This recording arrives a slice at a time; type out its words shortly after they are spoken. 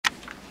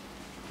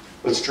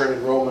Let's turn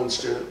in Romans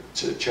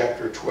to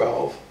chapter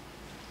 12.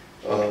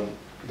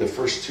 The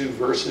first 2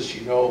 verses,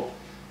 you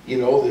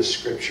know this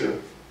scripture.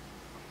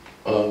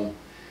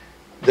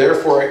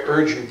 Therefore I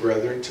urge you,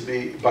 brethren, to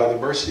be, by the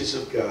mercies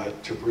of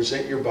God, to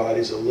present your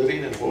bodies a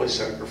living and holy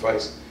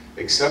sacrifice,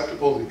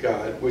 acceptable to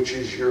God, which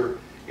is your,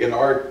 in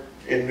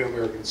New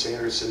American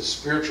Standard, it says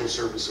spiritual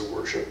service of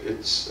worship.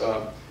 It's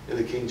in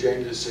the King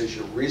James it says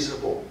your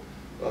reasonable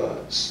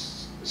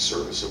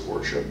service of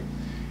worship.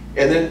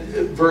 And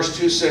then verse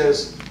 2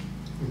 says,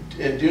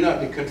 and do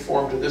not be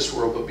conformed to this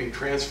world, but be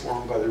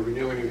transformed by the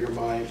renewing of your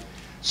mind,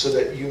 so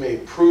that you may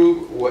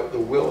prove what the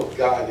will of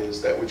God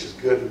is, that which is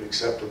good and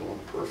acceptable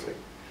and perfect.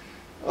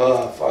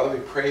 Father, we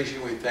praise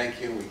you, we thank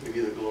you, and we give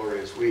you the glory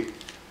as we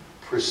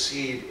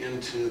proceed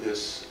into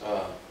this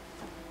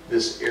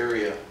this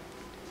area,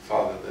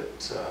 Father,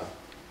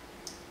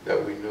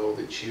 that we know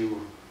that you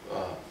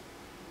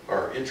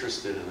are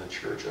interested in the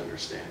church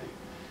understanding.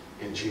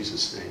 In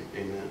Jesus'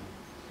 name,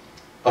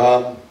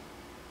 amen.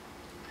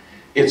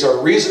 It's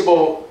our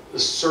reasonable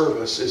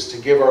service is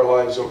to give our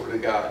lives over to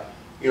God.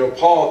 You know,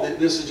 Paul,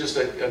 this is just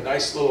a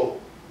nice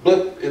little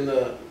blip in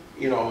the,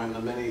 in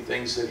the many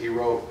things that he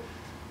wrote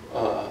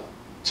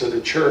to the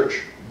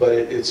church, but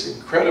it's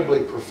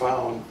incredibly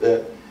profound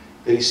that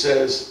he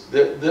says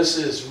that this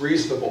is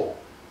reasonable.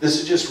 This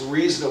is just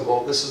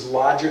reasonable. This is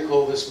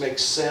logical. This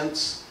makes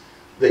sense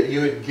that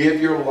you would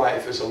give your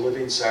life as a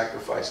living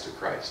sacrifice to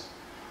Christ.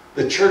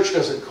 The church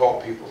doesn't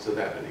call people to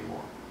that anymore.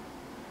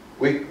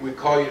 We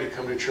call you to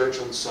come to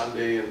church on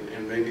Sunday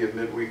and maybe a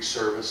midweek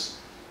service.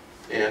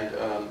 And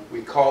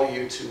we call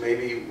you to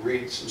maybe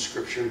read some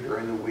scripture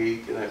during the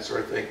week and that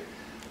sort of thing.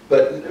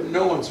 But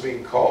no one's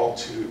being called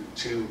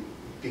to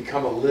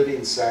become a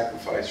living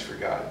sacrifice for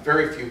God.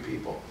 Very few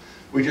people.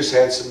 We just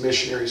had some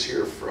missionaries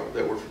here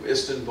that were from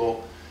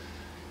Istanbul.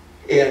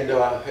 And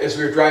as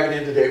we were driving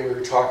in today, we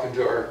were talking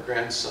to our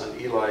grandson,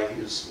 Eli.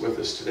 He was with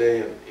us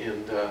today.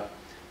 And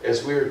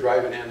as we were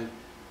driving in,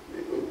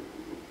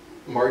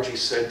 Margie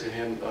said to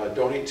him,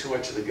 don't eat too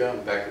much of the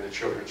gum back in the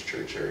children's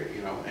church area,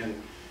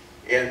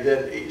 And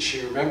then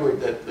she remembered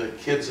that the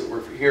kids that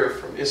were here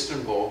from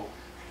Istanbul,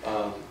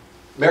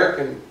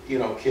 American,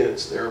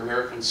 kids, they're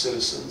American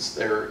citizens,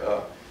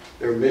 they're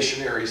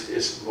missionaries to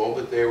Istanbul,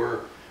 but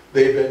they've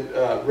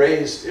been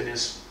raised in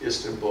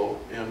Istanbul,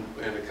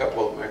 and a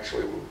couple of them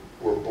actually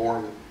were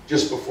born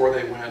just before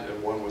they went,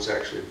 and one was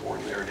actually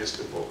born there in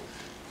Istanbul.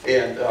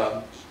 And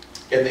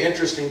the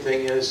interesting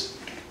thing is,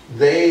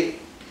 they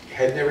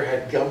had never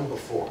had gum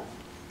before.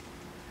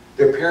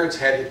 Their parents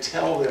had to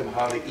tell them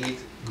how to eat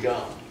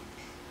gum.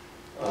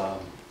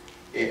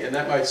 And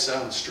that might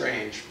sound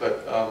strange,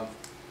 but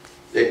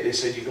they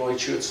said you can only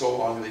chew it so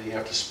long and then you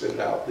have to spit it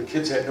out. The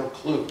kids had no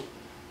clue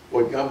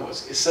what gum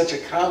was. It's such a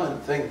common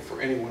thing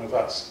for any one of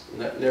us,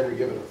 never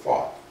given a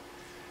thought.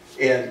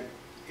 And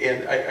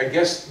I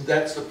guess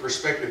that's the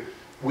perspective.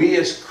 We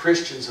as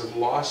Christians have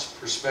lost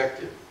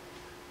perspective.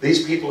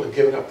 These people have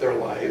given up their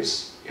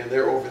lives, and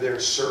they're over there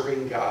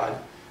serving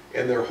God,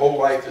 and their whole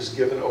life is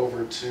given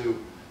over to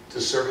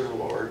serving the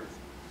Lord.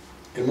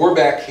 And we're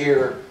back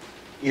here,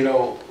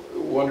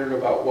 wondering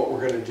about what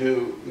we're going to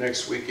do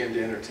next weekend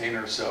to entertain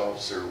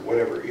ourselves or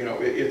whatever.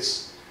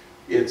 It's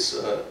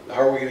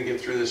how are we going to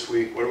get through this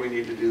week? What do we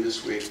need to do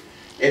this week?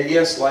 And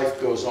yes, life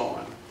goes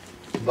on,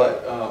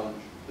 but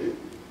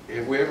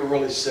have we ever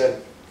really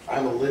said,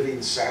 I'm a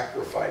living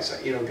sacrifice?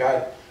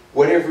 God,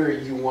 whatever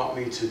you want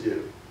me to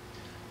do.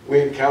 We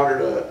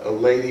encountered a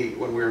lady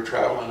when we were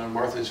traveling on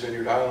Martha's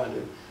Vineyard Island,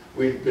 and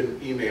we'd been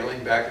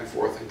emailing back and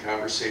forth and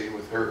conversating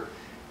with her.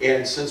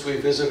 And since we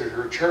visited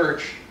her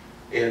church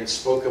and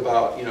spoke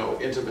about,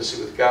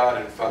 intimacy with God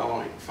and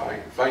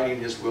finding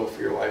His will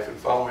for your life and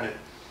following it,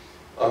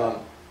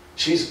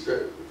 she's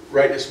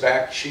writing us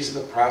back. She's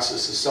in the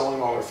process of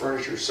selling all her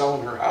furniture,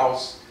 selling her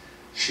house.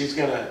 She's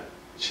gonna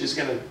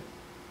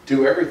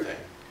do everything,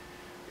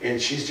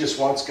 and she just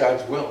wants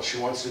God's will. She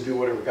wants to do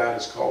whatever God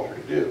has called her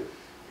to do.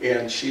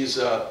 And she's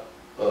a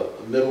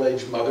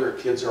middle-aged mother. Her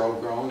kids are all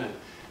grown,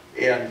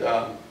 and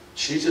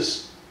she's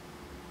just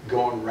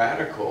going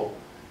radical.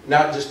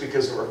 Not just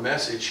because of her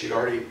message. She'd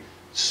already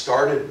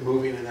started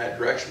moving in that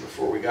direction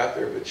before we got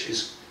there, but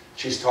she's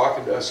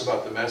talking to us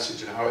about the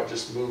message and how it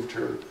just moved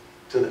her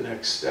to the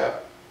next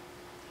step.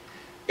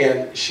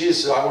 And she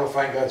said, I want to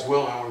find God's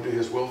will, and I want to do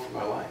His will for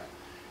my life.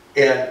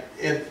 And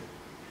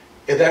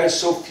that is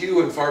so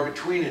few and far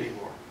between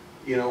anymore.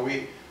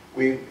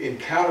 We've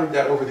encountered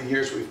that over the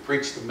years. We've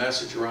preached the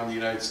message around the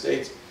United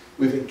States.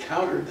 We've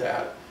encountered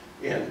that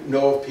and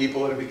know of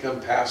people that have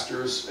become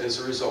pastors as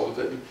a result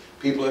of it, and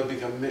people that have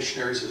become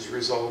missionaries as a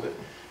result of it.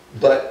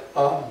 But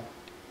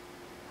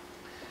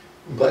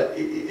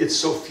it's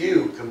so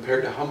few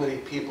compared to how many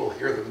people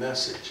hear the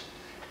message.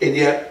 And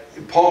yet,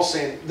 Paul's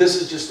saying this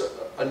is just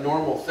a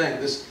normal thing.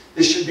 This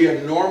should be a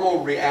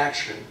normal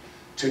reaction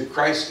to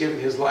Christ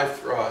giving His life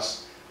for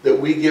us, that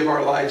we give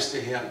our lives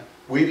to Him.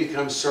 We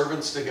become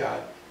servants to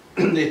God.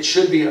 It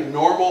should be a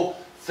normal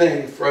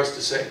thing for us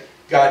to say,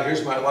 God,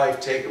 here's my life,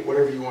 take it,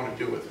 whatever you want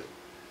to do with it.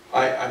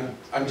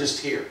 I'm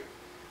just here.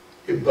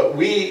 But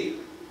we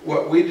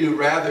what we do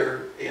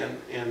rather,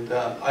 and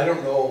I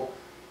don't know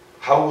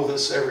how will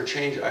this ever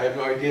change. I have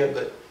no idea,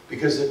 but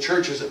because the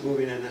church isn't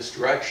moving in this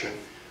direction,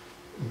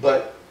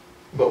 but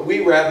we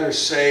rather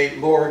say,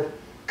 Lord,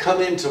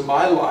 come into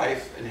my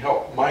life and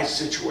help my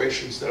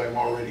situations that I'm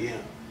already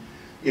in.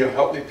 You know,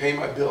 help me pay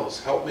my bills.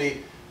 Help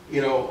me,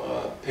 you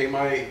know, pay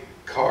my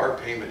car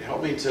payment.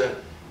 Help me to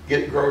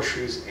get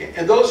groceries.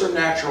 And those are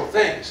natural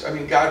things. I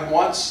mean, God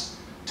wants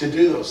to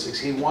do those things.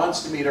 He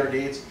wants to meet our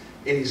needs,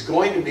 and He's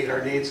going to meet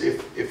our needs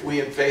if we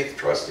in faith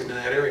trust Him in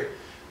that area.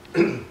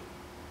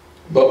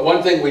 But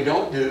one thing we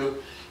don't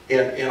do,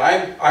 and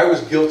I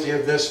was guilty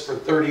of this for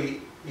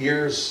 30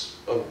 years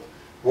of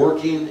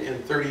working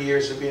and 30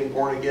 years of being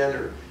born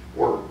again,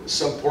 or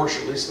some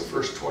portion, at least the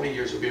first 20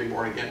 years of being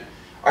born again.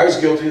 I was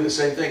guilty of the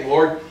same thing.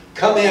 Lord,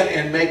 come in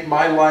and make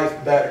my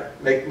life better.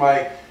 Make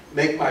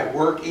my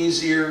work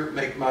easier.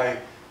 Make my,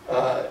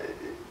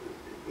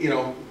 you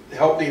know,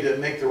 help me to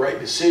make the right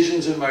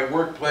decisions in my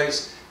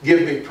workplace.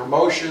 Give me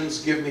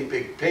promotions. Give me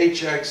big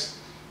paychecks.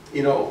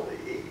 You know,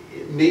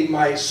 meet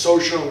my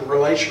social and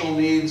relational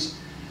needs.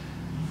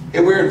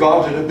 And we were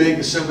involved in a big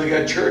Assembly of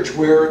God church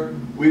where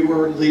we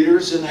were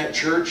leaders in that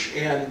church,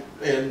 and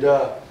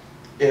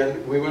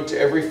we went to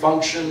every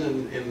function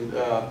and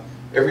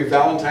every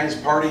Valentine's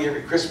party,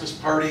 every Christmas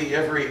party,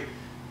 every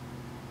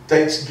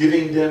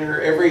Thanksgiving dinner,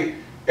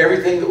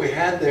 everything that we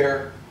had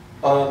there.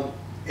 And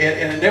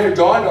it never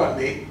dawned on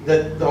me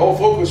that the whole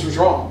focus was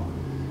wrong.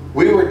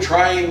 We were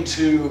trying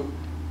to,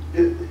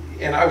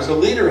 and I was a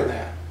leader in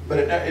that, but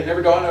it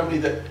never dawned on me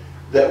that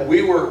what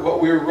we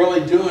were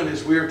really doing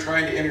is we were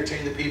trying to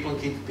entertain the people and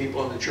keep the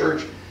people in the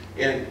church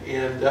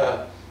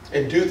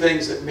and do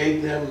things that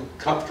made them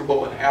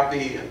comfortable and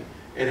happy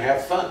and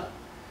have fun.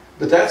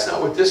 But that's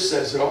not what this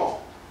says at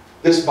all.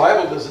 This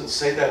Bible doesn't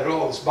say that at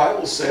all. This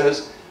Bible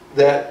says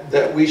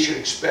that we should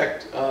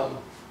expect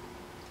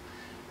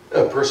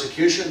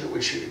persecution, that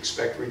we should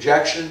expect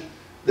rejection,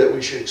 that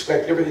we should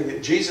expect everything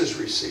that Jesus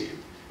received.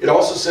 It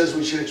also says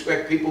we should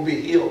expect people to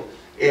be healed,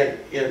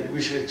 and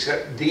we should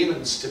expect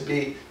demons to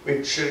be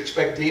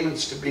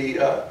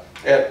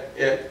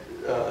at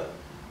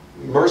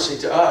mercy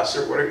to us,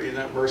 or whatever,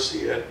 not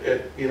mercy,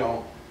 you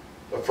know,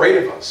 afraid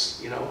of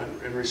us, you know,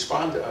 and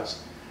respond to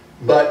us.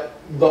 But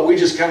we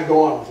just kind of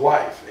go on with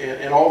life,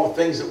 and all the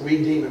things that we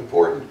deem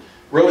important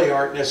really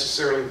aren't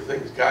necessarily the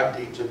things God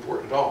deems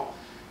important at all.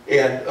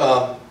 And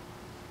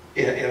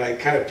I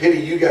kind of pity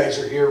you guys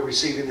are here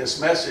receiving this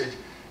message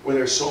when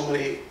there's so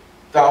many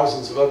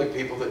thousands of other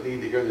people that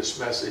need to hear this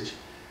message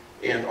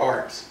and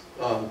aren't.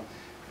 I'm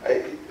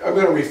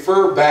going to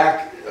refer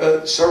back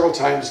several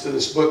times to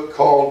this book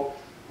called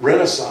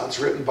Renaissance,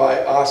 written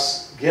by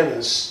Os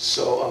Guinness.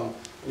 So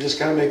I'm just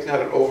kind of making that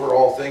an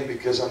overall thing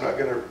because I'm not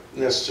going to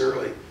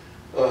necessarily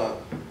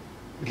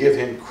give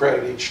him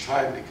credit each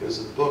time because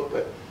of the book.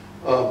 But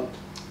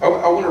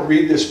I want to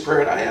read this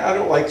prayer, and I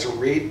don't like to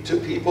read to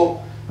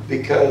people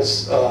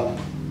because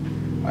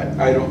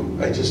I don't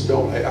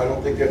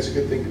think that's a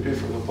good thing to do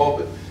from the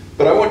pulpit.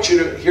 But I want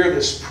you to hear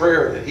this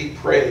prayer that he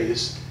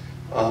prays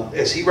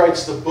as he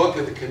writes the book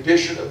of the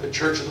condition of the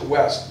Church of the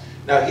West.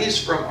 Now, he's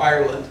from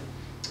Ireland,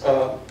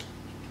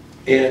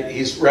 and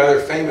he's a rather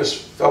famous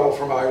fellow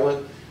from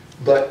Ireland,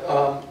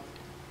 but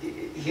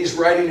he's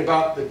writing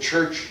about the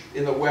church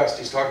in the West.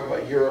 He's talking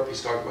about Europe,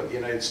 he's talking about the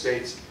United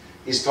States,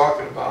 he's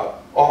talking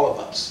about all of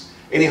us.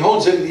 And he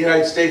hones into the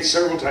United States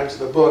several times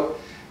in the book,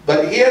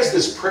 but he has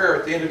this prayer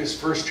at the end of his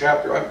first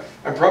chapter.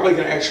 I'm probably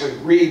going to actually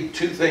read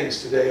two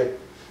things today,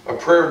 a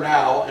prayer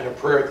now and a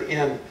prayer at the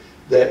end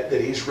that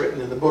he's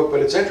written in the book. But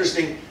it's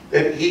interesting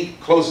that he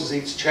closes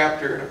each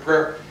chapter in a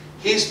prayer.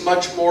 He's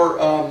much more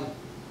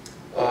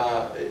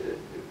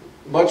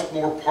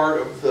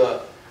part of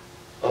the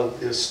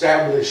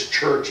established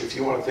church, if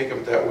you want to think of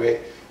it that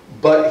way.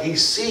 But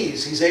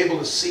he's able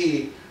to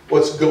see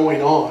what's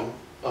going on.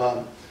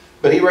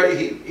 But he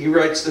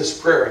writes this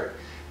prayer.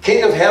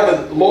 King of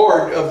heaven,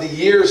 Lord of the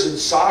years and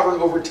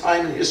sovereign over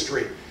time and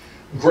history,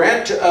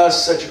 grant to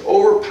us such an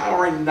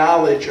overpowering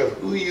knowledge of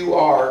who you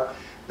are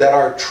that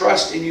our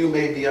trust in you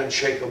may be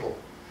unshakable.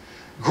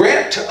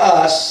 Grant to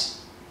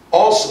us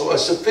also a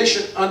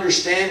sufficient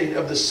understanding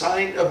of the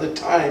sign of the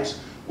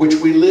times which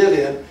we live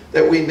in,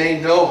 that we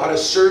may know how to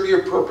serve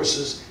your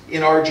purposes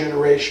in our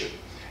generation,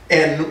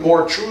 and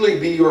more truly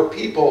be your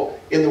people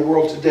in the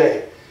world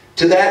today.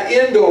 To that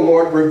end, O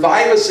Lord,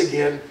 revive us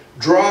again,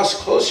 draw us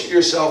closer to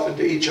yourself and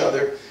to each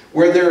other.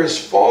 Where there is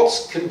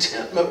false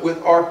contentment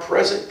with our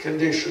present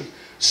condition,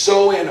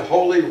 so in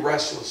holy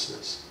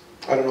restlessness.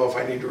 I don't know if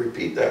I need to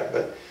repeat that,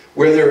 but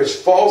where there is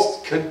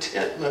false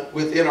contentment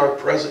within our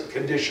present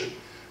condition,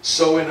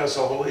 so in us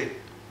a holy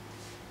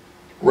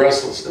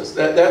restlessness.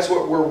 That's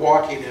what we're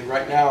walking in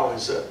right now,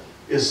 is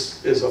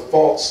a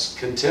false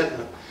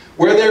contentment.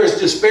 Where there is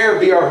despair,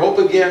 be our hope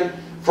again.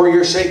 For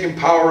your sake,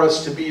 empower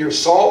us to be your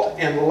salt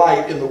and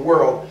light in the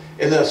world,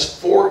 and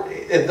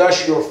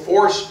thus your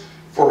force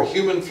for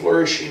human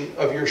flourishing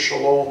of your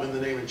shalom in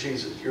the name of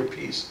Jesus, your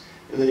peace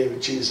in the name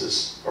of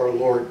Jesus, our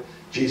Lord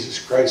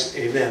Jesus Christ.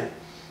 Amen.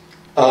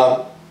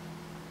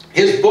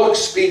 his book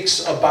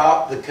speaks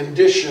about the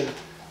condition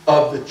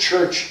of the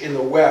church in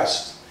the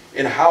West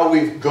and how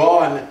we've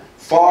gone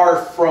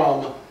far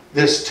from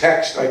this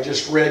text I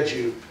just read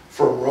you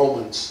from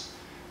Romans.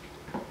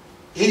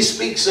 He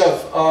speaks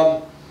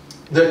of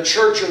the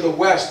church of the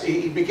West.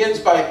 He begins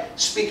by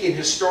speaking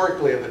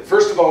historically of it.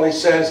 First of all, he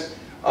says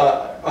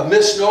a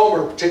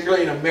misnomer,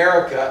 particularly in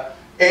America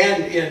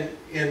and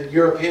in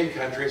European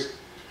countries,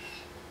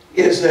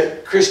 is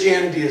that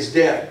Christianity is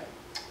dead.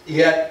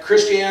 Yet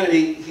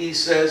Christianity, he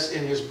says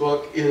in his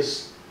book,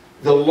 is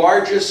the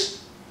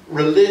largest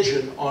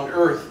religion on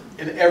earth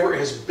and ever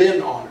has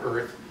been on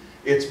earth.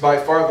 It's by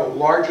far the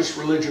largest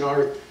religion on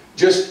earth.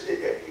 Just,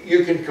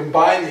 you can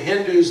combine the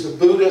Hindus, the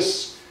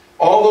Buddhists,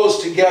 all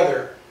those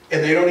together,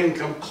 and they don't even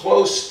come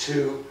close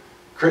to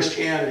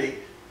Christianity.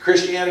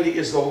 Christianity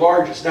is the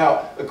largest.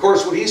 Now, of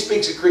course, when he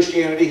speaks of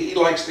Christianity, he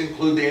likes to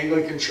include the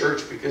Anglican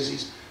Church because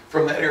he's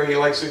from that area. He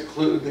likes to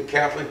include the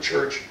Catholic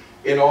Church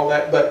and all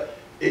that. But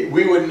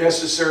we wouldn't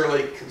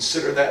necessarily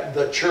consider that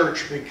the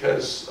church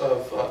because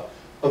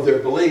of their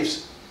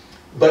beliefs.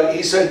 But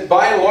he said,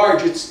 by and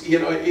large, it's, you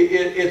know,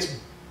 it's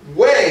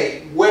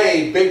way,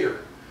 way bigger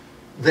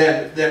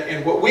than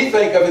and what we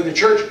think of in the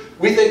church.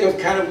 We think of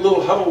kind of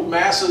little huddled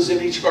masses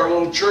in each of our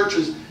little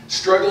churches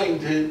struggling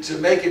to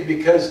make it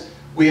because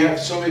we have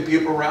so many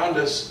people around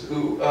us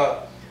who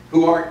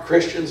aren't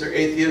Christians or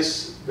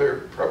atheists. They're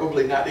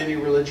probably not any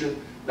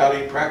religion, not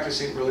any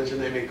practicing religion.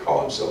 They may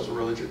call themselves a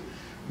religion.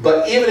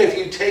 But even if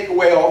you take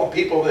away all the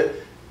people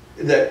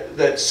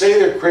that say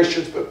they're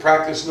Christians but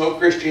practice no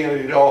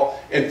Christianity at all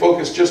and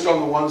focus just on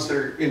the ones that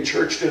are in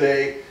church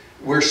today,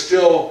 we're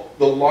still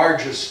the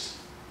largest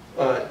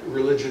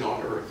religion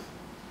on earth.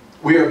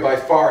 We are by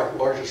far the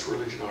largest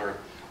religion on earth.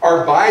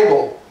 Our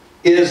Bible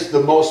is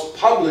the most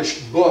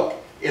published book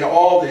in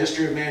all the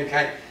history of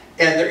mankind.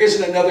 And there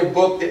isn't another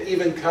book that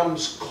even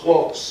comes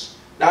close.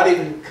 Not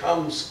even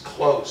comes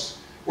close.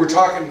 We're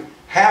talking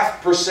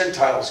half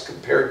percentiles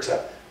compared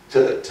to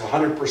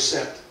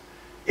 100%.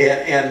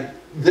 And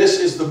this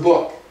is the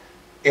book.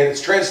 And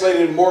it's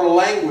translated in more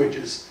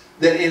languages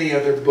than any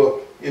other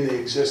book in the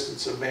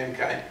existence of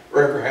mankind,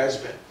 or ever has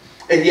been.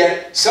 And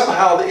yet,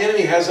 somehow the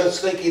enemy has us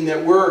thinking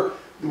that we're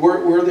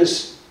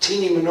this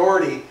teeny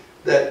minority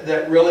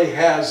that really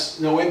has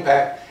no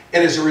impact.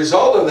 And as a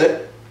result of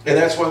it, and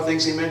that's one of the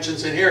things he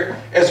mentions in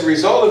here, as a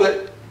result of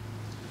it,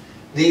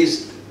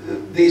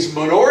 these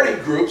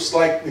minority groups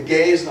like the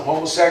gays and the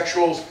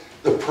homosexuals,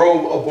 the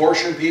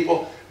pro-abortion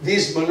people,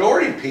 these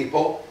minority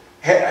people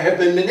have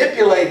been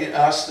manipulating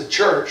us, the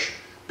church,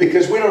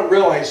 because we don't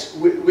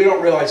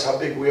realize how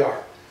big we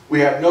are. We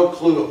have no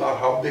clue about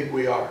how big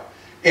we are.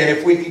 And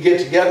if we could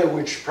get together,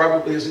 which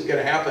probably isn't going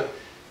to happen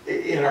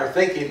in our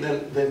thinking,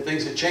 then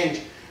things would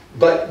change.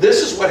 But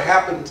this is what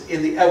happened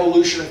in the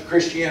evolution of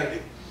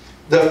Christianity.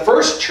 The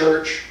first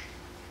church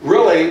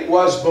really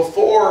was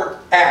before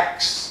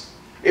Acts.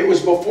 It was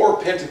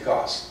before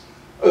Pentecost.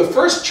 The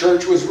first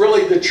church was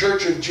really the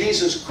church of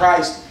Jesus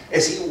Christ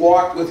as he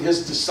walked with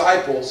his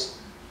disciples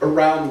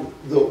around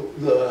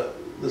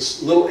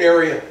this little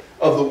area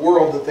of the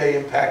world that they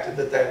impacted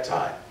at that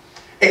time.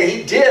 And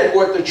he did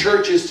what the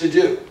church is to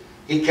do.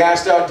 He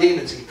cast out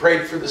demons. He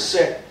prayed for the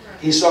sick.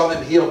 He saw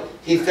them healed.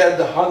 He fed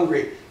the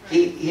hungry.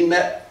 He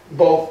met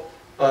both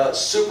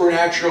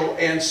supernatural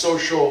and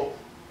social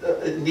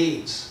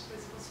needs.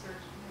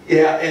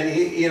 Yeah,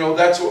 and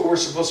that's what we're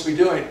supposed to be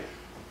doing.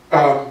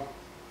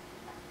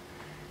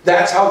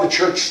 That's how the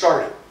church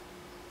started.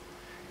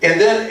 And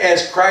then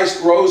as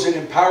Christ rose and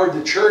empowered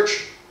the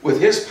church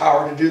with his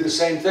power to do the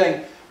same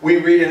thing, we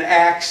read in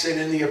Acts and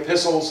in the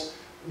epistles,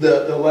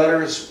 the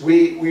letters,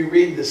 we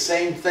read the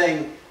same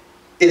thing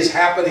is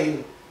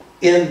happening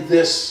in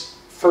this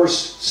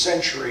first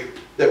century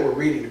that we're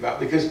reading about.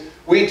 Because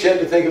we tend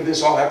to think of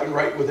this all happened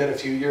right within a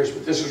few years,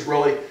 but this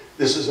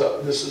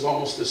is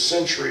almost a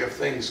century of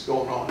things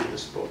going on in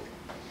this book.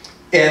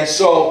 And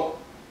so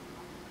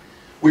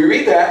we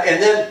read that,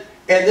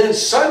 and then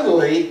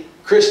suddenly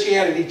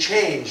Christianity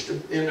changed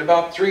in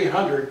about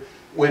 300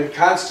 when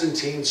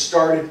Constantine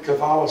started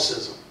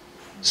Catholicism.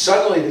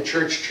 Suddenly the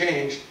church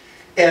changed.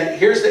 And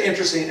here's the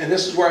interesting, and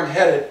this is where I'm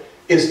headed,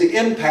 is the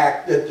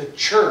impact that the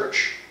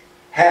church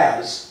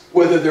has,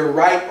 whether they're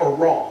right or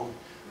wrong,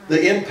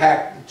 the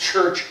impact the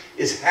church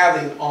is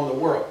having on the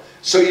world.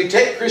 So you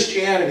take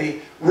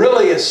Christianity,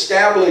 really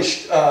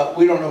established,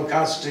 we don't know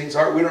Constantine's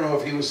heart, we don't know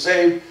if he was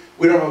saved,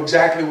 we don't know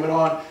exactly what went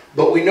on,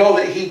 but we know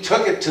that he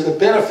took it to the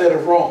benefit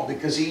of Rome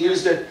because he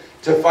used it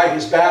to fight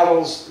his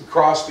battles. The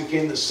cross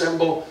became the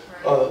symbol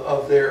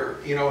of their,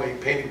 he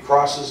painted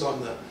crosses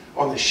on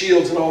the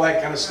shields and all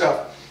that kind of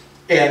stuff.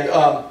 And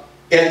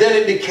then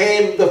it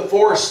became the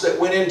force that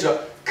went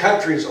into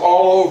countries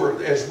all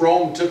over as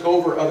Rome took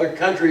over other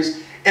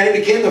countries. And it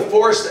became the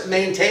force that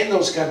maintained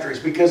those countries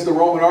because the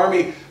Roman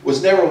army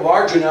was never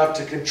large enough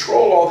to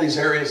control all these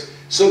areas.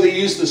 So they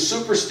used the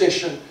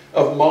superstition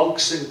of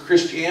monks and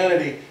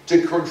Christianity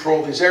to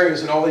control these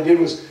areas. And all they did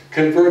was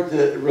convert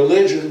the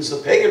religions, the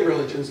pagan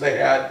religions they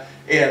had,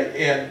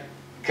 and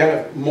kind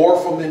of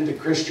morph them into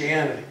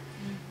Christianity.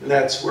 And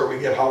that's where we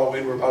get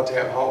Halloween. We're about to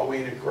have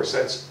Halloween. Of course,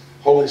 that's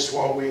Holy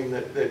Swalloween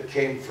that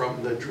came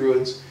from the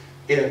Druids.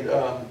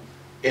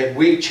 And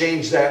we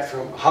changed that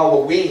from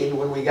Halloween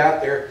when we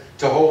got there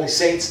to Holy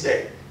Saints'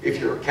 Day. If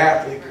you're a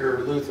Catholic or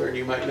Lutheran,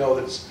 you might know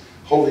that it's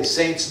Holy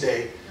Saints'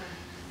 Day.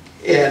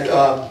 And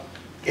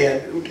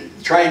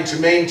trying to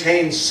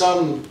maintain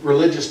some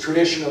religious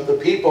tradition of the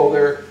people,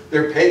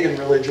 their pagan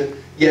religion,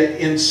 yet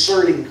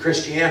inserting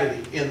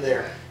Christianity in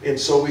there. And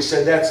so we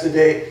said that's the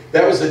day,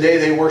 that was the day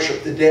they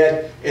worshiped the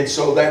dead, and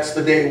so that's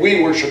the day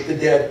we worship the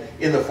dead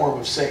in the form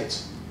of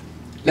saints.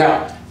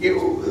 Now,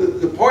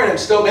 the point I'm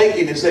still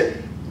making is that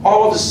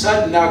all of a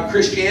sudden now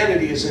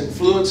Christianity is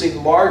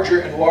influencing larger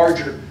and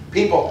larger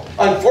people.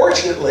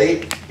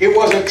 Unfortunately, it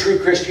wasn't true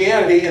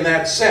Christianity in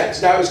that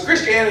sense. Now, it was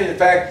Christianity in the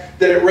fact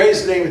that it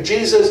raised the name of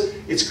Jesus.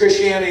 It's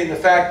Christianity in the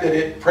fact that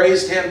it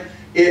praised Him.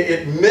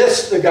 It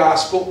missed the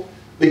gospel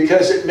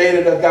because it made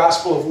it a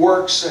gospel of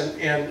works,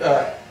 and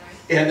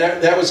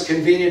that was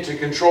convenient to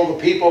control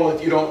the people.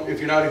 If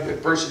you're not a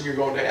good person, you're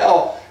going to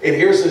hell. And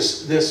here's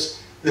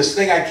this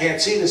thing I can't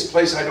see, this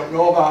place I don't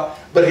know about.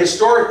 But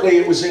historically,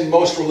 it was in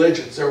most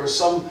religions. There was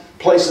some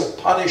place of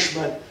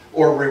punishment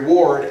or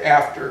reward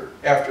after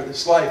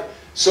this life.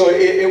 So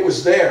it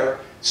was there.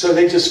 So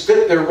they just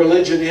fit their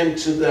religion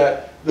into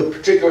the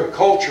particular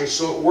culture,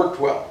 so it worked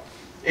well.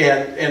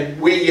 And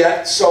we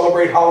yet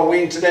celebrate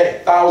Halloween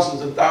today,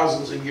 thousands and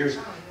thousands of years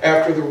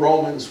after the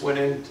Romans went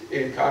in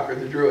and conquered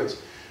the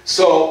Druids.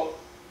 So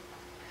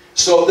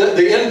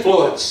the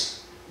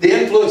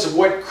influence of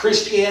what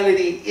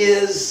Christianity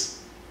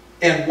is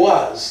and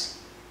was,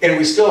 and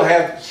we still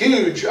have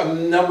huge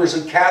numbers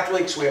of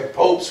Catholics. We have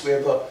popes. We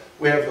have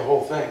the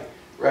whole thing,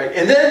 right?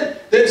 And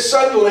then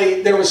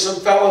suddenly there was some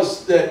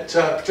fellows that,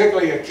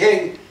 particularly a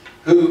king,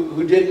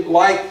 who didn't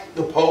like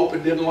the Pope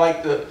and didn't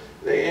like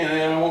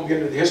and I won't get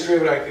into the history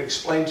of it. I can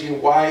explain to you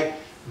why,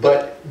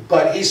 but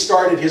he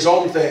started his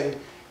own thing,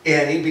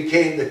 and he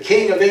became the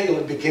King of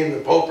England, became the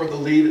Pope or the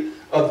lead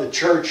of the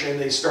church, and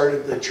they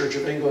started the Church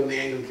of England, the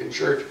Anglican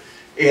Church,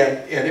 and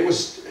it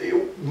was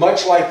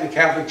much like the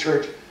Catholic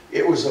Church.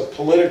 It was a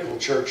political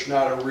church,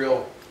 not a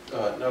real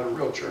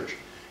church,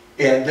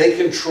 and they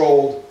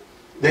controlled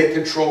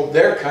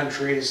their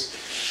countries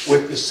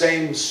with the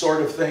same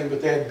sort of thing,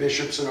 but they had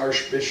bishops and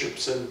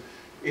archbishops, and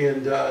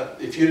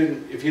if you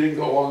didn't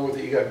go along with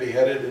it, you got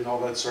beheaded and all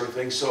that sort of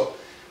thing. So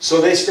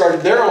they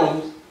started their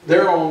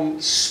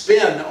own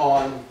spin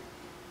on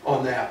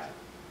that.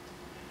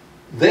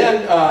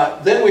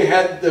 Then we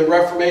had the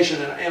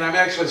Reformation, and I'm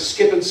actually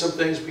skipping some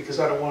things because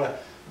I don't want to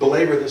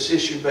belabor this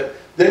issue. But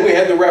then we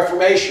had the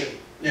Reformation,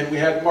 and we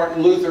had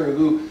Martin Luther,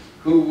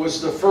 who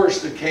was the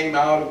first that came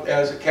out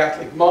as a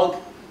Catholic monk,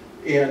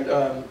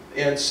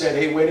 and said,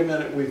 "Hey, wait a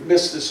minute, we've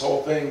missed this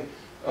whole thing.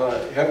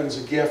 Heaven's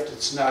a gift.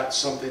 It's not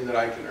something that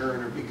I can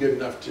earn or be good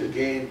enough to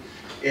gain.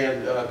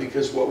 And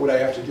because what would I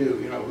have to do?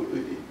 You know,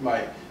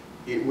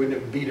 it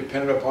wouldn't be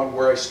dependent upon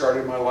where I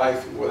started my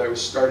life, whether I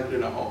was started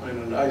in a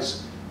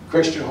nice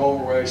Christian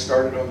home, or whether I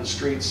started on the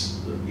streets,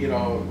 you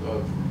know,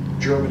 of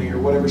Germany or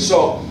whatever."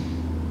 So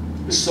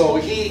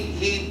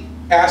he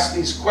asked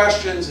these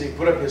questions. He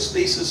put up his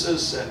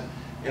theses,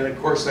 and of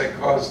course that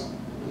caused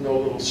no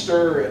little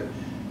stir,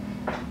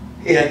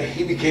 and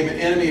he became an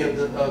enemy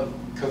of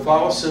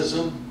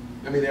Catholicism.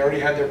 I mean, they already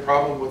had their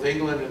problem with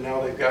England, and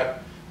now they've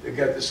got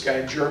this guy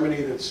in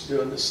Germany that's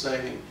doing this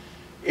thing.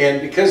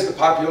 And because the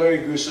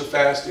popularity grew so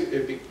fast,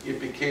 it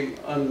became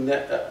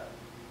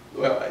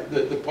well,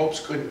 the popes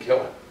couldn't kill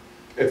him.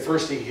 At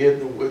first he hid in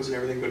the woods and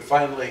everything, but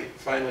finally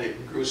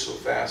it grew so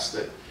fast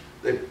that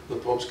the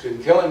popes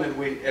couldn't kill him, and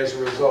we, as a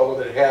result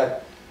of it,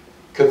 had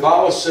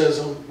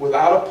Catholicism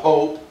without a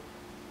pope,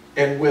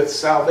 and with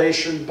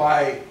salvation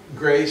by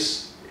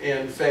grace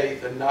and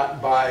faith, and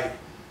not by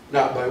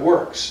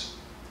works.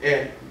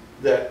 And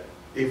that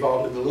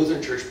evolved in the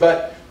Lutheran Church.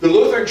 But the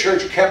Lutheran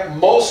Church kept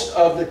most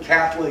of the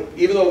Catholic,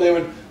 even though they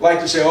would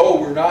like to say,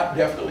 "Oh, we're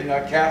definitely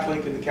not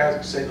Catholic," and the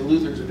Catholics say the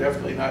Lutherans are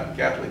definitely not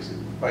Catholics, and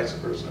vice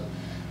versa.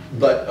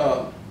 But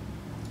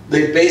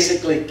they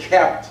basically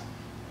kept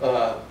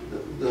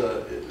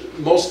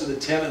most of the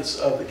tenets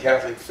of the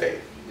Catholic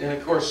faith. And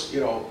of course,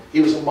 you know,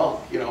 he was a monk,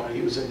 you know, and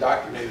he was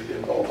indoctrinated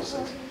in all those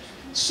things.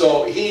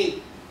 So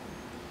he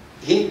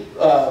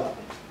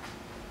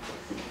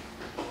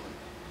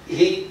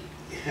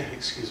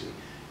excuse me,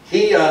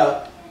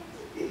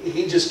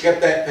 he just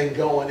kept that thing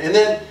going. And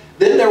then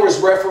there was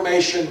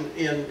Reformation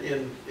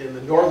in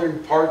the northern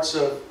parts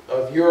of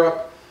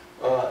Europe,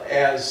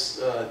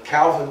 as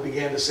Calvin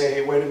began to say,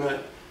 "Hey, wait a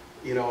minute,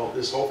 you know,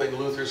 this whole thing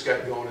Luther's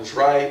got going is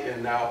right."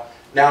 And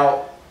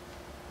now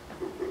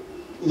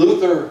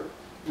Luther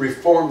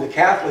reformed the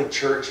Catholic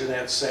Church in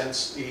that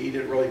sense. He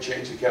didn't really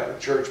change the Catholic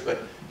Church, but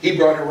he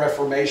brought a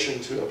reformation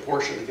to a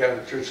portion of the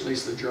Catholic Church, at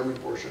least the German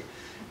portion.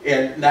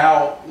 And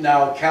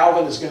now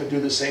Calvin is going to do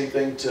the same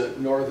thing to the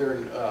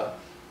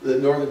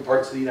northern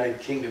parts of the United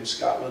Kingdom,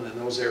 Scotland, and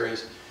those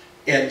areas.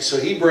 And so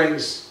he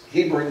brings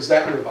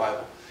that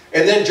revival.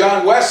 And then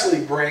John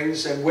Wesley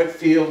brings, and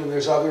Whitefield, and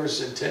there's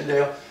others in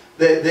Tyndale,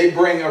 they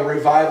bring a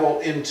revival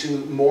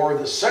into more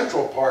the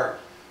central part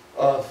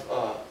of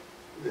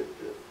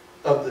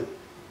the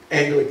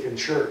Anglican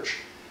Church.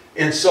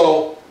 And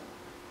so,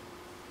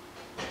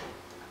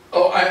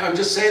 I'm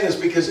just saying this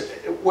because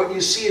what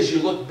you see as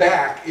you look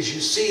back is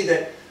you see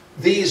that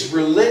these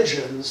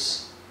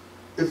religions,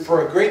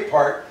 for a great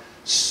part,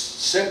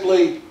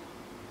 simply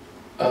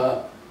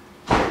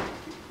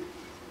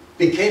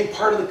became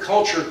part of the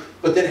culture,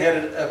 but then had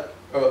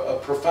a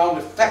profound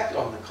effect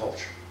on the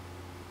culture.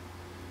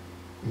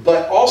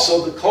 But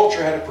also the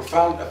culture had a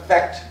profound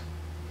effect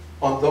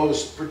on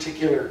those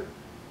particular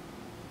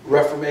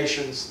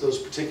reformations, those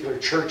particular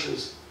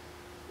churches.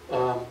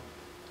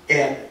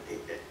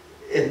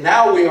 And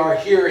now we are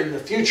here in the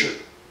future,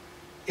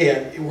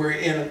 and we're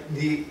in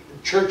the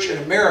church in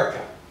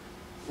America,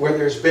 where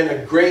there's been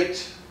a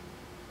great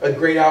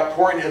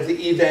outpouring of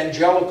the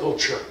evangelical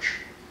church,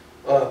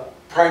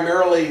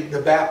 primarily the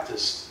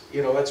Baptist.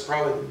 You know, that's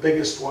probably the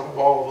biggest one of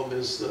all of them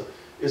is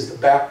the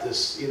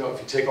Baptists. You know,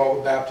 if you take all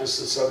the Baptists,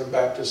 the Southern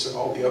Baptists, and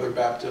all the other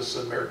Baptists,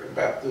 American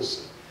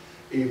Baptists,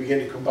 and you begin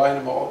to combine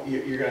them all,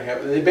 you're going to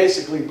have. They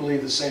basically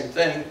believe the same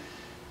thing,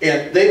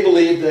 and they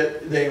believe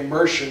that the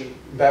immersion,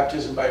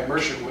 baptism by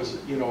immersion, was,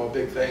 you know, a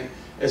big thing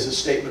as a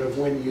statement of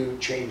when you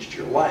changed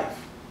your life.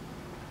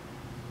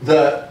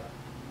 The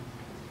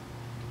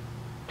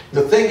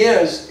thing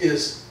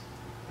is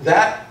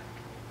that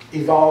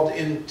evolved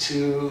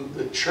into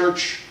the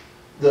church,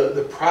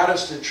 the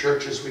Protestant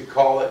church, as we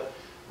call it,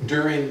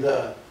 during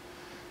the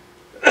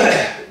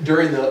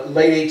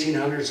late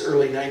 1800s,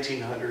 early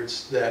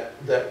 1900s,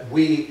 that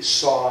we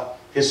saw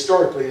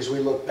historically as we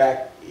look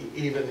back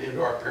even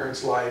into our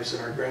parents' lives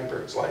and our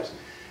grandparents' lives.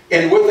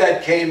 And with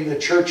that came the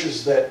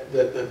churches that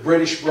the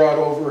British brought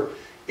over,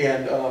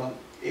 and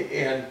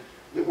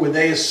when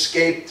they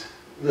escaped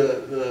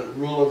the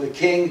rule of the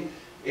king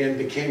and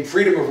became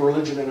freedom of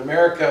religion in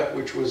America,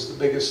 which was the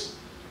biggest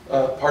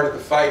part of the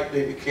fight,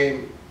 they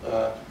became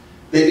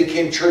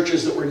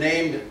churches that were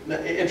named,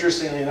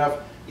 interestingly enough,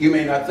 you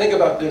may not think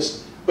about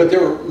this, but they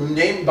were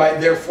named by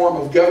their form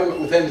of government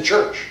within the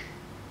church.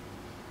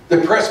 The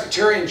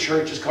Presbyterian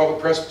Church is called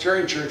the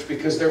Presbyterian Church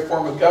because their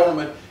form of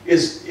government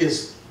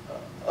is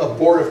a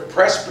board of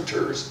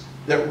presbyters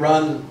that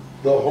run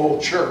the whole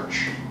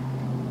church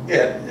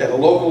at a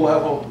local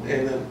level,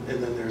 and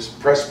then there's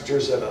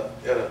presbyters at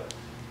a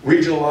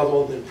regional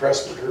level, then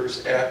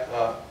presbyters at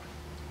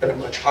a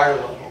much higher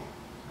level.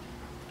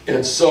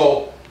 And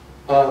so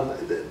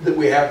that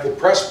we have the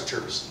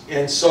presbyters,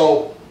 and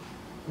so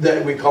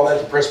that we call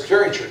that the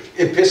Presbyterian Church.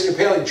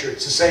 Episcopalian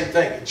Church, the same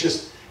thing. It's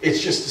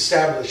just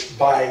established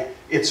by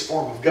its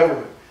form of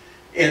government.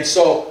 And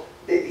so,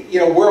 you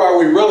know, where are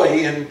we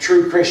really in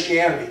true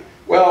Christianity?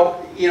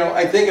 Well, you know,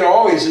 I think it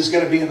always is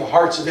going to be in the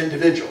hearts of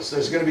individuals.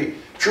 There's going to be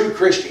true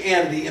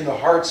Christianity in the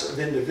hearts of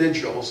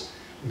individuals,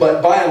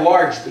 but by and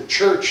large, the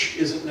church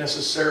isn't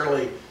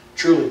necessarily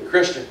truly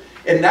Christian.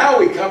 And now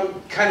we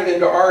come kind of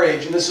into our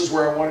age, and this is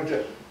where I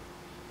wanted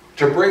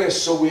to bring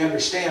us so we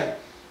understand.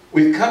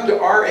 We've come to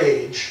our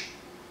age,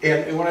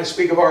 and when I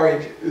speak of our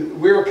age,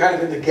 we were kind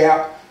of in the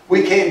gap.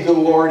 We came to the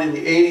Lord in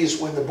the 80s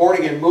when the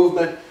born-again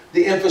movement,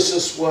 the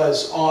emphasis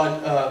was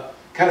on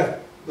kind of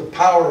the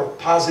power of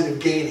positive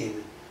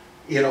gaining.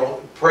 You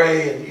know,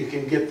 pray and you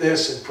can get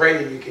this, and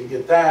pray and you can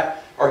get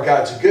that. Our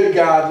God's a good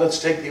God.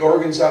 Let's take the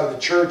organs out of the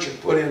church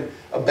and put in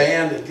a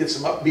band and get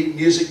some upbeat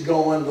music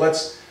going.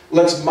 Let's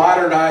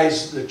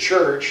modernize the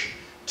church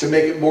to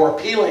make it more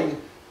appealing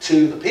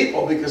to the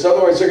people, because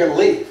otherwise they're going to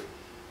leave.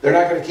 They're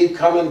not going to keep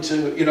coming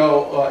to, you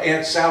know,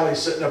 Aunt Sally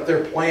sitting up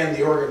there playing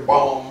the organ,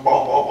 boom, boom,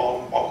 boom,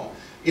 boom, boom,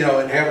 you know,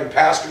 and having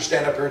pastors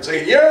stand up here and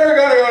say, you're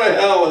going to go to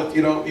hell if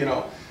you don't, you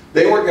know.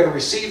 They weren't going to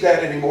receive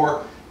that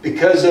anymore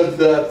because of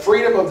the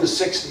freedom of the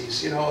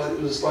 60s. You know,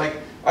 it was like,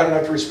 I don't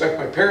have to respect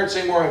my parents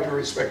anymore, I have to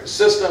respect the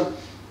system.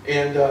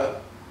 And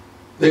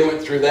they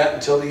went through that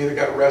until they either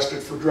got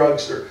arrested for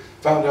drugs or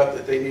found out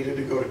that they needed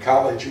to go to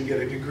college and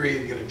get a degree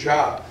and get a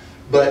job.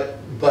 But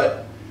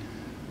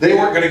they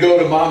weren't going to go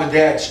to mom and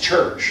dad's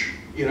church.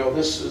 You know,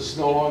 this is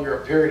no longer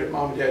a period at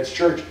mom and dad's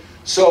church.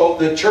 So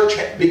the church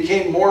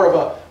became more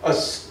of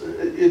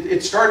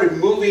it started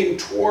moving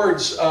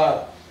towards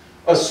a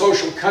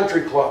social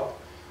country club,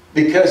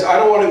 because I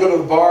don't want to go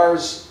to the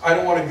bars, I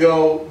don't want to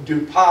go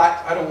do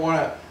pot, I don't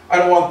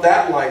want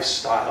that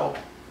lifestyle,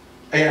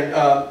 and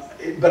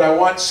but I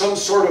want some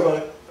sort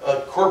of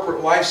a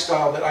corporate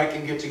lifestyle that I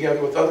can get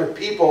together with other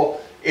people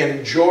and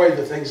enjoy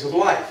the things of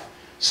life.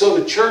 So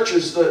the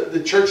churches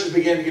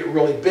began to get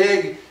really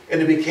big,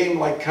 and it became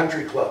like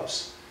country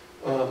clubs,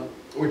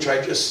 which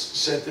I just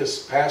sent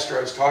this pastor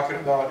I was talking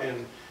about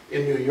in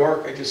New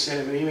York. I just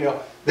sent him an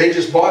email. They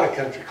just bought a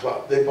country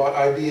club. They bought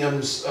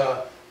IBM's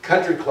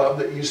country club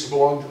that used to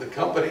belong to the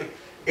company,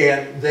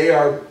 and they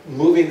are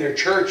moving their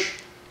church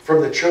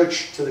from the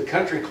church to the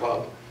country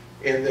club,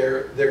 and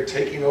they're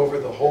taking over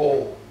the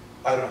whole,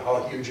 I don't know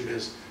how huge it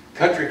is,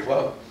 country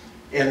club.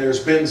 And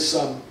there's been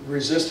some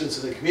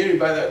resistance in the community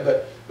by that,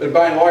 but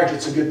by and large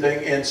it's a good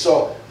thing. And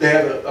so they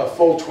have a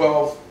full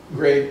 12th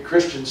grade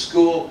Christian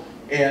school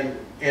and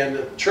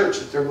a church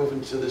that they're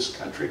moving to this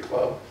country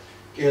club.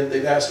 and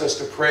they've asked us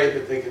to pray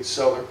that they could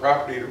sell their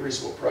property at a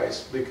reasonable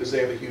price because they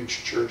have a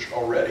huge church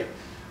already.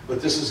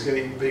 But this is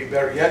going to be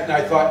better yet. And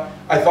I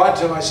thought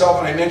to myself,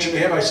 and I mentioned to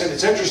him, I said,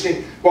 it's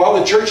interesting, while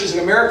the churches in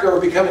America are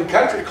becoming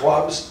country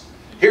clubs,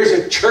 here's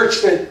a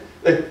church a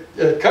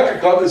country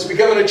club that's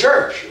becoming a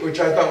church, which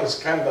I thought was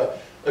kind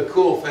of a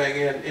cool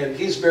thing. And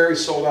he's very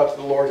sold out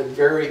to the Lord and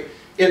very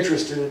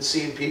interested in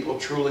seeing people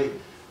truly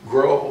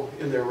grow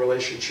in their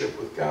relationship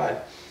with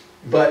God.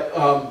 But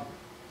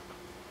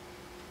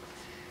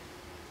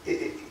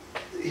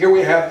here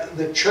we have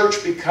the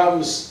church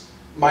becomes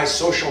my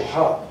social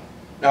hub.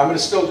 Now I'm going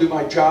to still do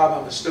my job, I'm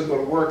going to still go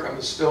to work, I'm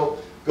going to still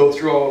go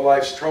through all of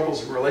life's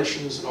troubles and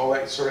relations and all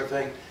that sort of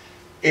thing.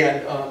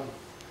 And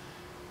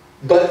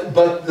but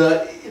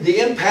the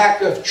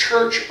impact of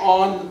church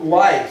on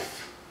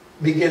life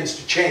begins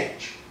to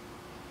change.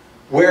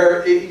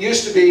 Where it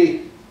used to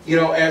be, you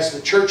know, as the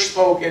church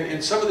spoke,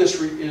 and some of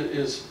this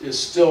is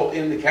still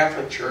in the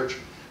Catholic Church,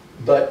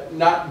 but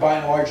not by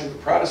and large in the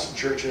Protestant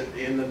Church,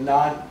 in the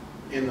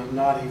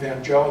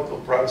non-evangelical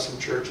Protestant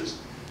churches.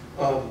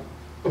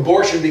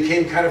 Abortion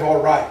became kind of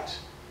all right.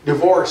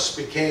 Divorce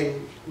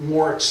became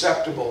more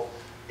acceptable,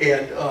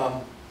 and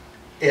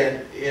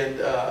then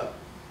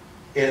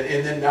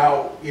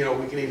now, you know,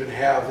 we can even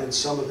have, in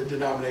some of the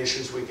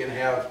denominations, we can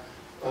have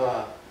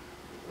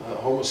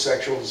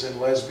homosexuals and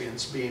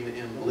lesbians being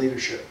in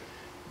leadership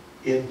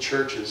in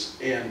churches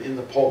and in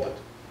the pulpit.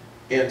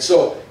 And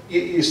so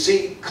you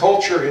see,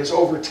 culture has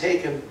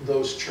overtaken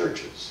those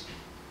churches.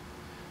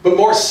 But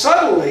more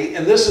subtly,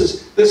 and this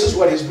is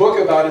what his book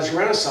about is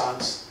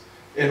Renaissance.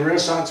 And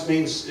Renaissance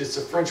means, it's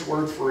a French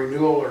word for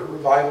renewal or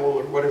revival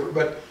or whatever.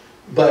 But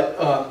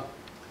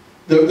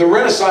the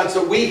Renaissance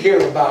that we hear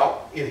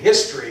about in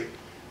history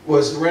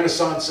was the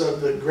Renaissance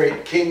of the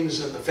great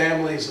kings and the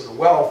families and the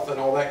wealth and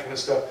all that kind of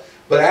stuff.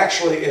 But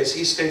actually, as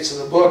he states in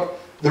the book,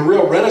 the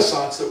real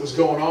Renaissance that was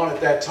going on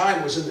at that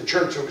time was in the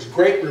church. There was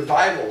great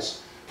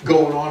revivals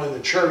going on in the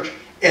church.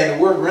 And the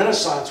word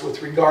Renaissance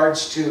with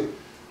regards to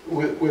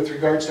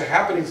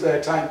happenings at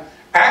that time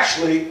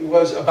actually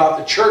was about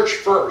the church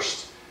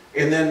first.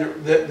 And then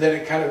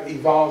it kind of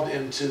evolved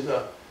into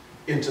the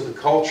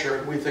culture,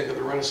 and we think of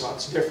the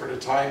Renaissance different, a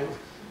time of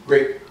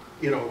great,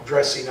 you know,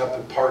 dressing up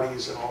and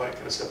parties and all that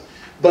kind of stuff.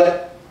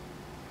 But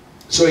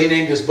so he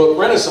named his book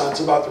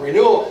Renaissance, about the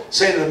renewal,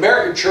 saying the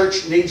American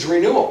church needs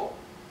renewal.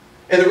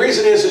 And the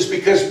reason is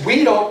because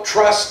we don't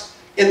trust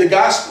in the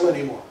gospel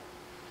anymore.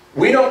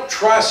 We don't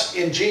trust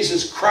in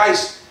Jesus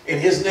Christ in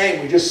His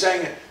name. We just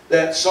sang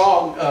that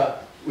song.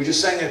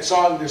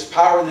 There's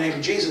power in the name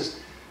of Jesus.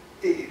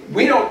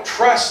 We don't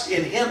trust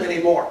in Him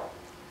anymore.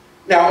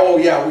 Now, oh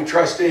yeah, we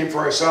trust in Him for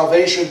our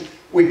salvation.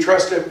 We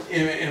trust Him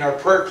in our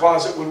prayer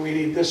closet when we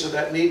need this or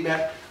that need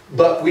met.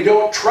 But we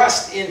don't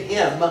trust in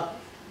Him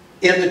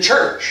in the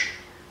church.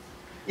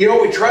 You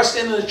know, we trust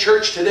in the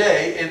church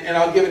today, and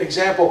I'll give an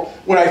example.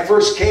 When I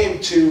first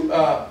came to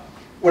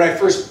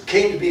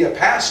be a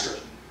pastor,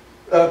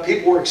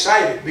 people were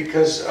excited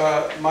because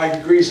my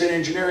degree's in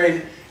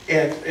engineering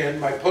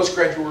and my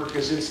postgraduate work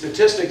is in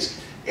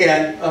statistics,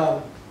 and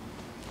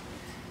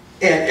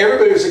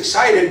everybody was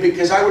excited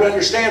because I would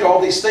understand all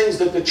these things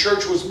that the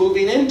church was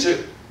moving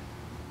into.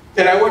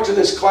 And I went to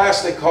this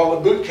class they call a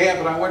boot camp,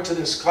 and I went to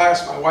this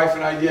class, my wife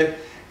and I did,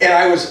 and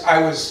I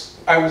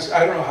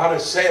don't know how to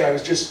say it, I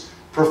was just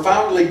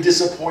profoundly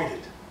disappointed.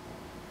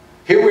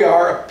 Here we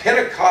are, a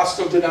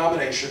Pentecostal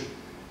denomination,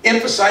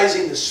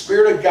 emphasizing the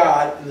Spirit of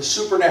God and the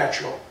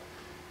supernatural.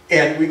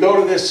 And we go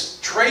to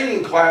this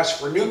training class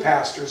for new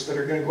pastors that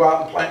are going to go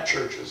out and plant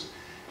churches.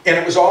 And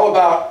it was all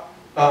about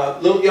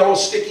little yellow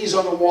stickies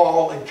on the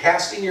wall and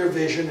casting your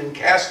vision and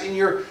casting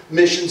your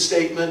mission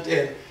statement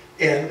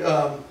and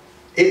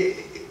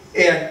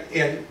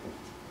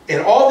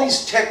all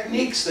these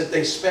techniques that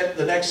they spent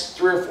the next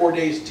 3 or 4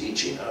 days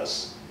teaching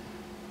us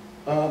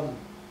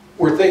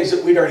were things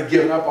that we'd already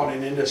given up on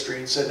in industry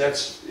and said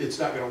it's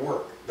not going to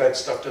work. That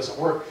stuff doesn't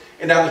work.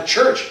 And now the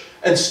church,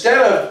 instead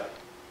of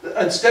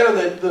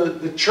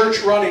the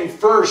church running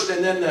first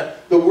and then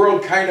the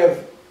world kind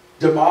of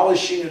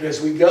demolishing it as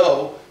we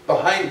go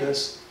behind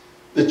us,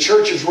 the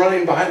church is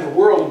running behind the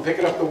world and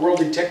picking up the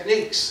worldly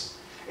techniques.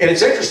 And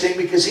it's interesting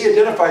because he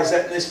identifies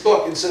that in this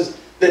book and says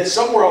that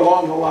somewhere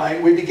along the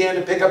line we began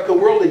to pick up the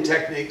worldly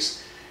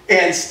techniques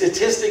and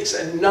statistics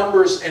and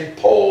numbers and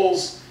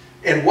polls,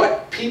 and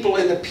what people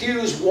in the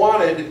pews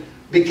wanted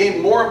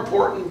became more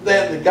important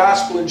than the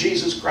gospel of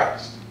Jesus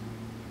Christ.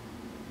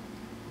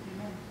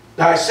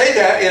 Now I say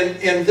that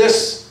in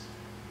this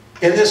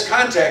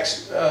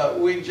context,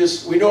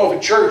 we know of a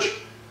church,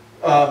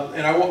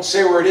 and I won't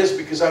say where it is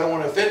because I don't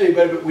want to offend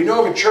anybody, but we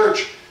know of a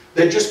church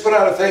that just put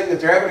out a thing that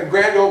they're having a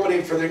grand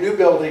opening for their new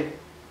building.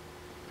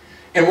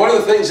 And one of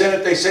the things in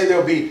it, they say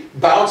there'll be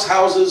bounce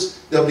houses,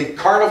 there'll be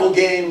carnival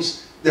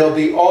games, there'll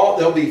be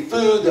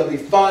food, there'll be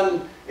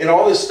fun, and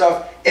all this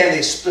stuff. And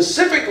they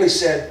specifically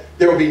said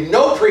there will be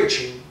no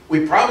preaching.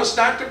 We promise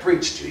not to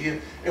preach to you,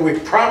 and we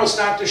promise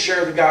not to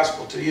share the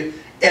gospel to you.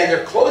 And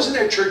they're closing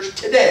their church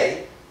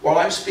today, while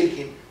I'm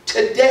speaking.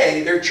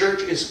 Today, their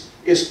church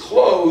is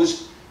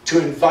closed to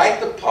invite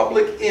the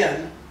public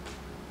in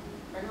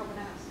For an open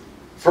house.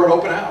 for an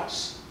open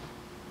house.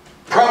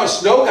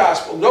 Promise no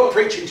gospel, no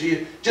preaching to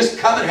you. Just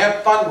come and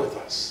have fun with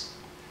us.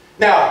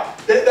 Now,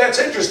 that's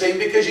interesting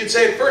because you'd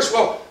say at first,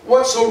 well,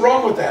 what's so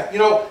wrong with that? You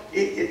know,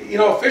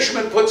 a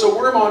fisherman puts a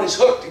worm on his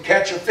hook to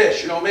catch a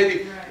fish. You know,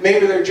 maybe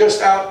they're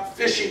just out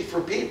fishing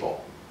for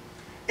people.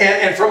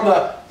 And from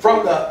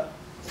the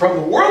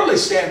worldly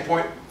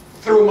standpoint,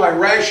 through my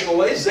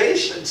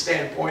rationalization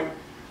standpoint,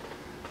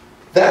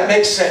 that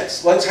makes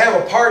sense. Let's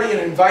have a party and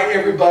invite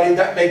everybody.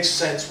 That makes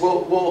sense.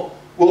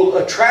 We'll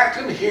attract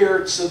them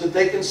here so that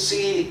they can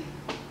see,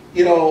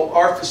 you know,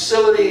 our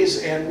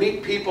facilities and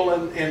meet people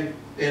and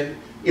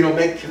you know,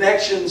 make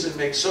connections and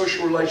make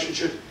social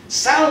relationships.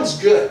 Sounds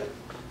good.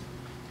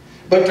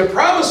 But to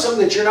promise them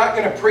that you're not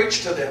going to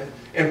preach to them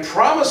and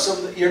promise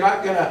them that you're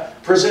not going to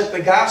present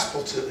the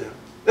gospel to them.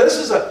 This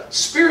is a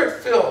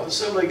Spirit-filled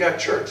Assembly of God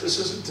church. This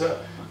isn't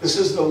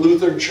a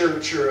Lutheran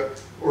church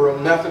or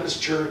a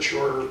Methodist church,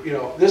 or, you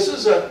know, it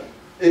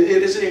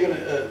isn't even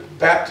a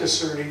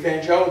Baptist or an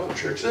evangelical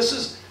church. This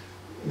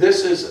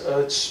is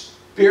a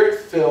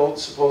Spirit-filled,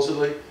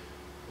 supposedly,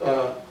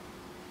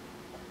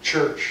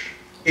 church.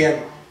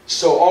 And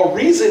so all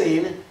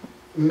reasoning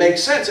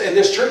makes sense. And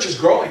this church is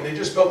growing. They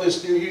just built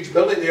this new huge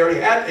building. They already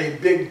had a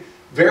big,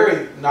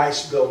 very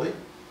nice building.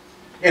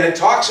 And it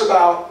talks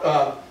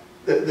about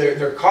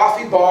their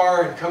coffee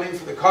bar and coming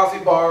for the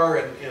coffee bar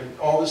and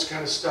all this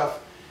kind of stuff.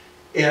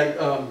 And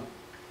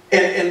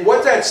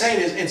what that's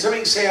saying is, and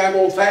somebody can say I'm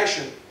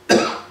old-fashioned,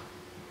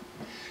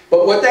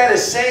 but what that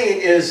is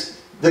saying is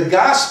the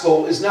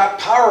gospel is not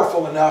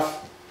powerful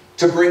enough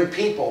to bring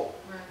people.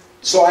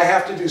 So I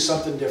have to do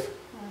something different.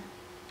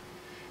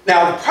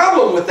 Now, the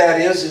problem with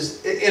that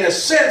is in a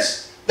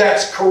sense,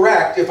 that's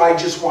correct if I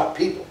just want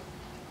people.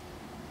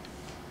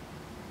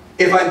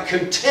 If I'm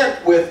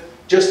content with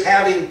just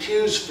having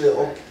pews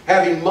filled,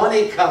 having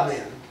money come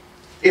in,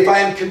 if I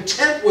am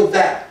content with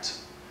that,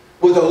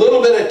 with a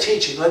little bit of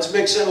teaching, let's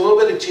mix in a little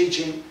bit of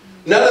teaching.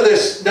 None of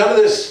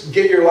this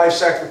give your life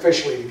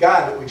sacrificially to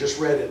God that we just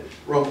read in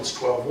Romans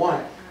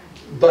 12:1.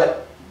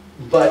 But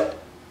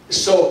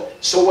so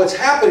what's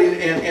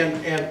happening,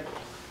 and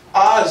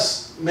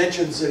Oz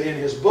mentions it in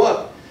his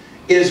book,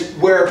 is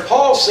where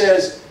Paul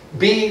says,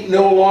 be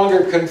no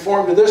longer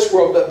conformed to this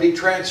world, but be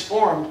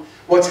transformed.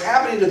 What's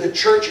happening to the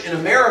church in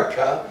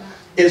America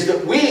is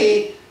that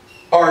we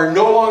are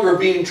no longer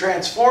being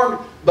transformed,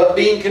 but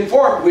being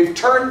conformed. We've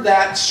turned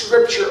that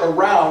scripture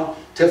around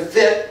to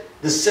fit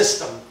the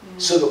system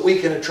so that we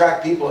can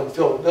attract people and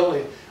fill the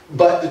building.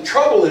 But the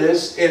trouble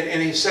is,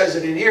 and he says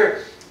it in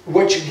here,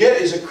 what you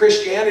get is a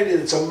Christianity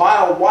that's a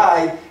mile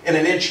wide and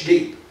an inch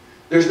deep.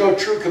 There's no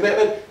true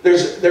commitment.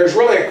 There's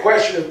really a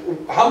question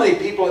of how many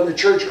people in the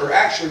church are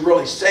actually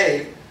really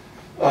saved.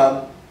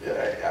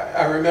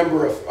 I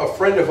remember a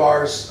friend of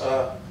ours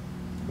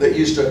that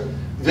used to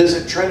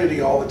visit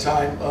Trinity all the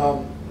time.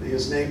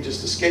 His name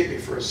just escaped me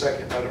for a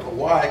second. I don't know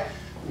why.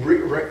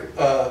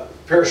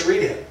 Parrish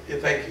Reedhead. Yeah,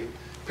 thank you.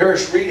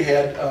 Parrish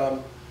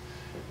Reedhead.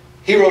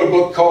 He wrote a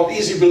book called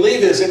Easy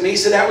Believism. And he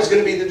said that was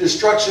going to be the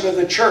destruction of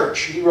the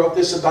church. He wrote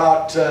this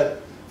about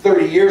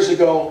 30 years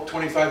ago,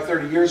 25,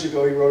 30 years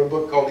ago. He wrote a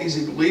book called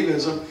Easy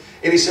Believism.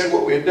 And he said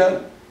what we've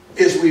done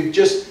is we've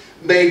just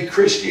made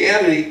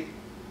Christianity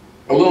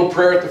a little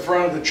prayer at the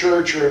front of the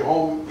church or at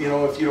home, you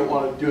know, if you don't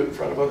want to do it in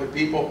front of other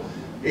people,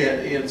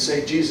 and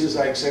say, Jesus,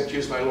 I accept you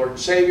as my Lord and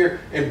Savior,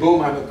 and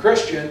boom, I'm a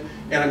Christian,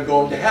 and I'm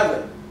going to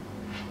heaven.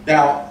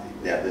 Now,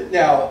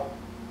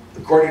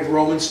 according to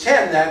Romans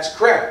 10, that's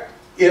correct.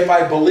 If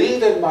I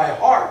believe in my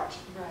heart,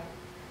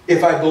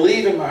 if I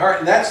believe in my heart,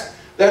 and that's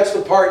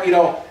the part, you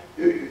know,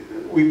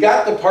 we've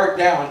got the part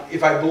down.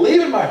 If I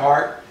believe in my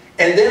heart,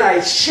 and then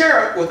I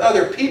share it with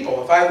other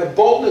people, if I have the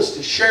boldness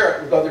to share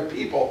it with other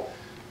people,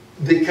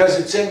 because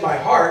it's in my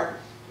heart,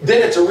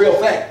 then it's a real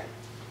thing.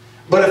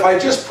 But if I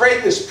just pray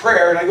this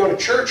prayer and I go to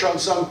church on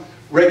some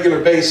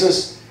regular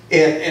basis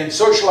and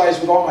socialize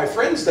with all my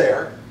friends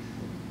there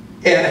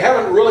and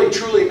haven't really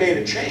truly made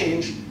a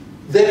change,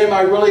 then am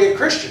I really a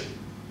Christian?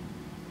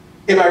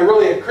 Am I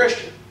really a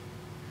Christian?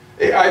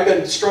 I've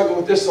been struggling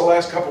with this the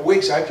last couple of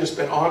weeks. I've just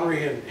been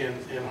ornery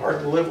and hard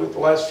to live with the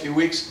last few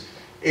weeks,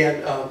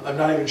 and I'm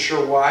not even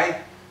sure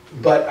why.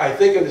 But I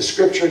think of the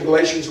scripture in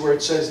Galatians where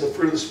it says the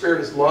fruit of the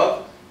Spirit is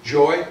love,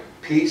 joy,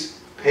 peace,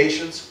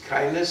 patience,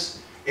 kindness.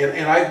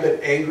 And I've been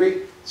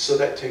angry, so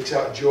that takes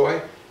out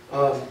joy.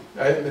 I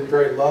haven't been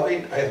very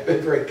loving. I haven't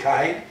been very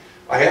kind.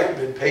 I haven't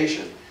been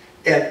patient.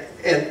 And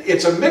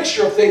it's a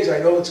mixture of things I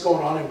know that's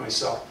going on in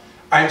myself.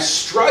 I'm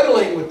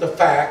struggling with the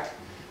fact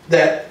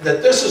that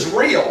this is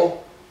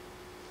real,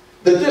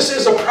 that this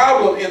is a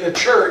problem in the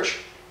church,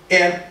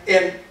 and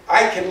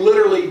I can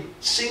literally,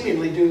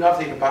 seemingly do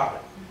nothing about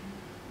it.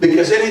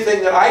 Because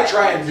anything that I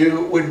try and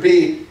do would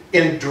be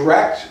in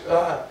direct,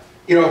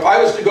 you know, if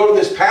I was to go to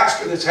this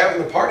pastor that's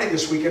having the party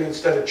this weekend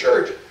instead of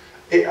church,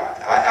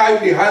 I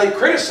would be highly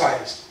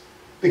criticized.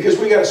 Because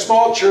we got a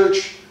small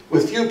church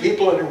with few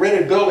people in a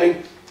rented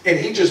building, and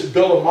he just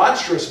built a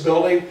monstrous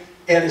building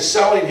and is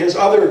selling his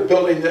other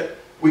building that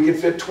we could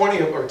fit 20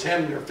 of or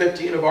 10 or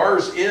 15 of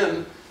ours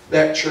in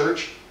that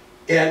church.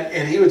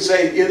 And he would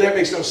say, yeah, that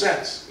makes no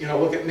sense. You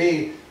know, look at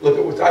me, look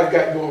at what I've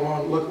got going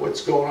on, look at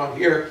what's going on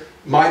here.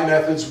 My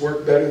methods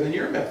work better than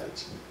your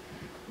methods.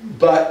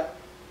 But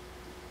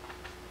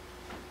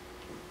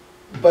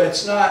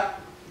it's not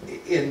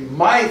in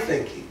my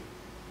thinking,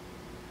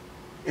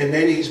 and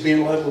maybe he's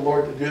being led of the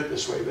Lord to do it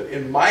this way, but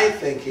in my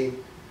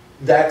thinking,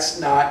 that's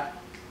not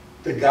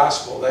the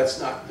gospel,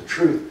 that's not the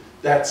truth,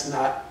 that's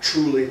not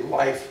truly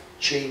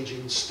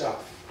life-changing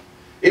stuff.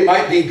 It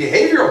might be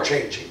behavioral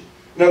changing.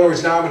 In other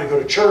words, now I'm going to go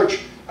to church,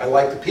 I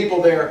like the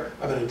people there,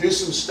 I'm going to do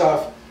some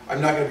stuff,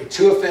 I'm not going to be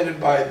too offended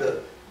by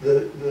the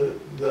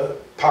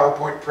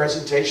PowerPoint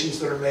presentations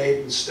that are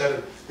made instead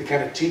of the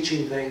kind of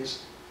teaching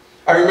things.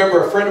 I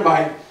remember a friend of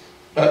mine,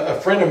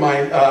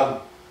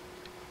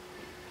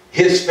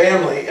 his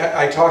family,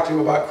 I talked to him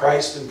about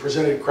Christ and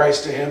presented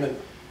Christ to him, and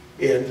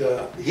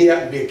he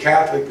happened to be a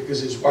Catholic because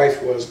his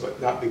wife was,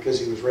 but not because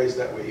he was raised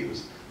that way. He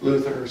was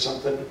Lutheran or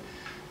something.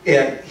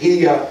 And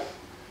he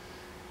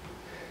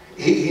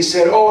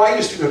said, oh, I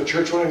used to go to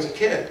church when I was a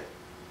kid.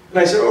 And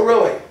I said, oh,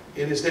 really?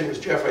 And his name was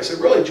Jeff. I said,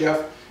 really,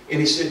 Jeff?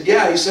 And he said,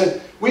 yeah. He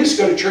said, we used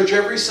to go to church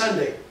every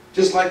Sunday,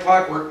 just like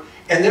clockwork.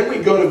 And then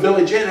we'd go to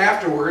Village Inn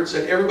afterwards,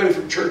 and everybody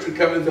from church would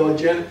come to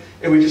Village Inn,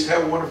 and we'd just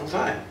have a wonderful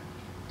time.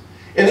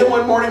 And then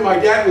one morning, my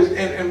dad was,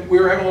 and we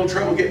were having a little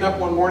trouble getting up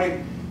one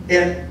morning,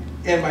 and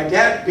my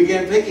dad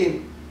began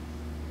thinking,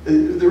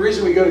 the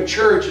reason we go to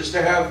church is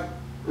to have a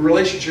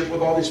relationship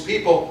with all these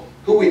people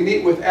who we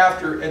meet with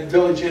after at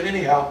Village Inn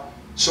anyhow,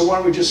 so why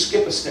don't we just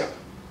skip a step?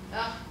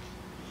 Oh.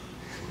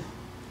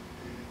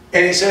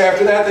 And he said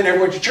after that, they never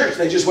went to church.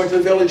 They just went to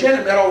the Village Inn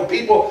and met all the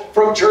people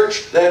from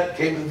church that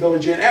came to the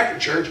Village Inn after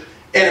church,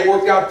 and it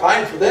worked out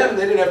fine for them.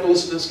 They didn't have to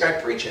listen to this guy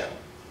preach at them.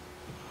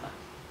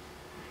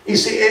 You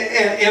see,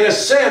 in a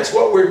sense,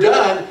 what we're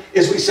done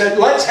is we said,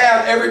 let's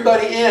have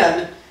everybody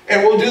in,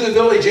 and we'll do the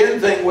Village Inn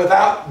thing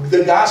without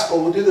the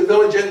gospel. We'll do the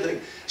Village Inn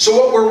thing. So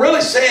what we're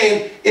really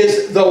saying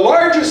is the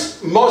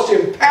largest, most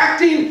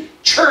impacting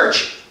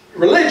church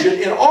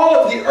religion in all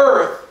of the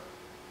earth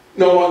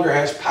no longer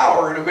has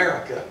power in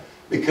America,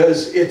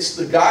 because it's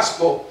the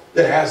gospel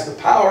that has the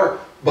power,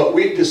 but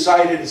we've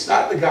decided it's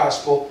not the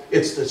gospel,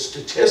 it's the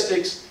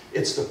statistics,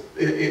 it's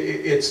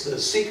the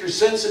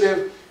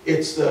seeker-sensitive,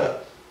 it's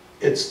the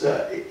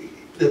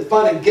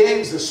fun and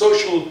games, the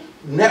social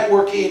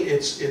networking,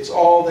 it's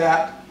all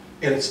that,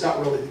 and it's not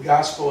really the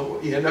gospel. And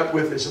what you end up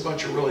with is a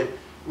bunch of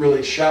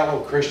really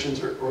shallow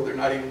Christians, or they're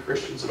not even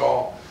Christians at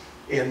all,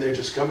 and they're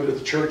just coming to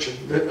the church,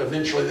 and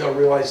eventually they'll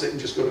realize they can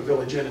just go to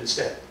Village Inn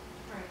instead.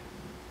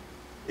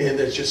 And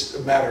it's just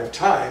a matter of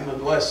time,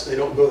 unless they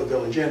don't go to the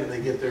Village Inn and they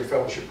get their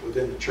fellowship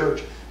within the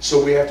church.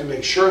 So we have to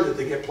make sure that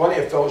they get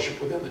plenty of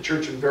fellowship within the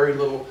church and very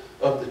little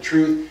of the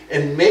truth.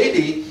 And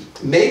maybe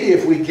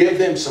if we give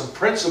them some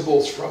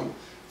principles from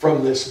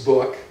this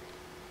book,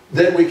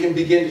 then we can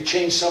begin to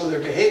change some of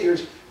their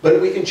behaviors. But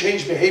we can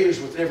change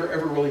behaviors with never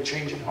ever really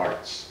changing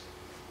hearts.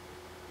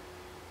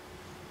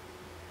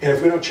 And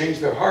if we don't change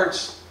their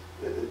hearts,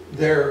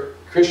 they're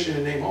Christian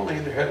in name only,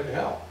 and they're headed to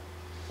hell.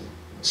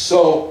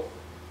 So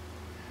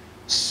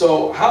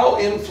how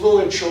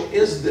influential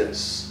is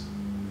this?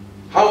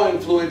 How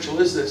influential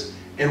is this?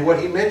 And what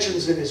he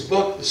mentions in his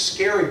book, the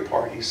scary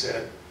part, he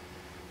said,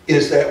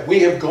 is that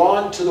we have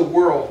gone to the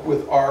world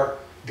with our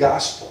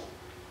gospel.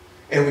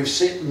 And we've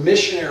sent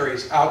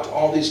missionaries out to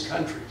all these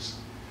countries.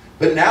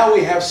 But now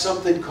we have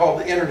something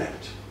called the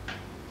internet.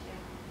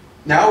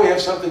 Now we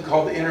have something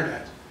called the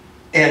internet.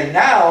 And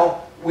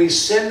now we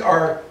send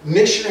our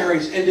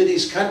missionaries into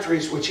these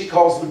countries, which he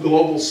calls the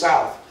global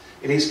south.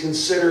 And he's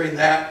considering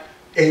that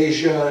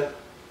Asia,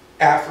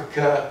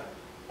 Africa,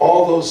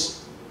 all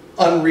those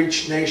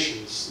unreached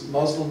nations,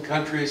 Muslim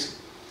countries.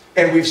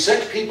 And we've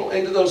sent people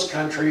into those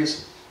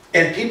countries,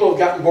 and people have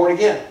gotten born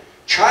again.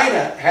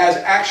 China has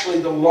actually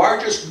the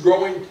largest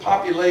growing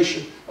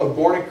population of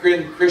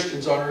born-again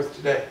Christians on earth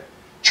today.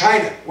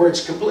 China, where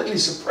it's completely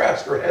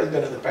suppressed, or has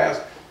been in the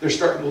past, they're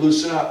starting to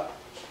loosen up.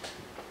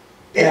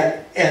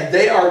 And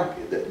they are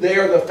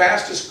the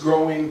fastest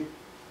growing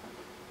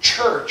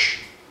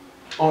church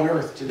on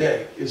earth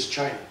today, is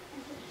China.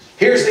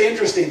 Here's the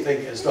interesting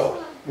thing is,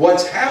 though,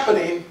 what's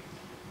happening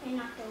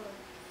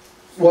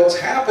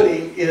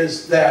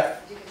is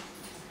that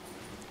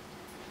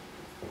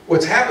I'll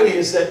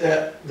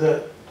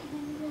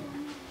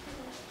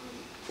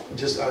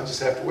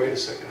just have to wait a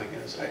second, I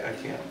guess. I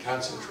can't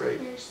concentrate.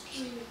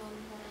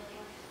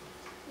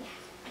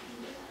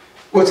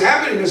 What's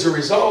happening as a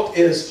result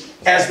is,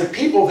 as the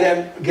people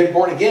then get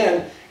born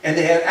again and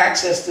they have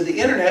access to the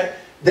internet,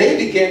 they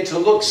begin to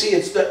look. See,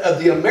 it's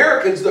the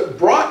Americans that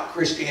brought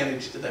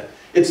Christianity to them.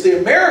 It's the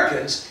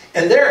Americans,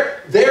 and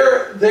their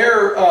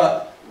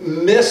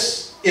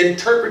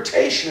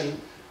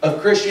misinterpretation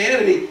of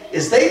Christianity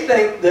is they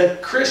think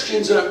that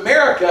Christians in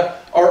America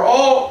are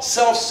all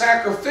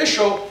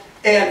self-sacrificial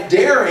and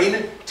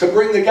daring to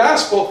bring the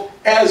gospel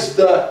as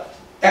the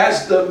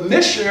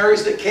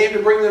missionaries that came to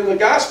bring them the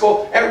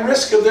gospel at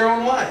risk of their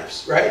own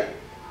lives, right?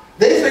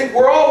 They think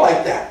we're all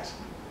like that.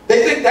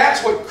 They think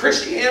that's what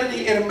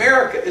Christianity in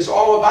America is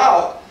all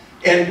about.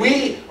 And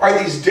we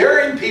are these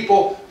daring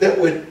people that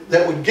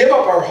would give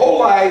up our whole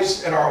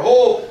lives and our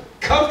whole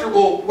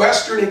comfortable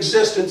Western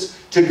existence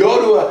to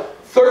go to a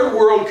third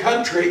world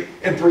country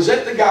and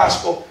present the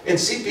gospel and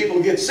see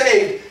people get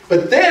saved.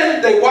 But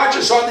then they watch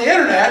us on the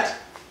internet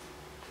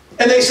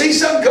and they see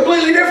something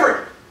completely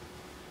different.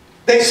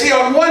 They see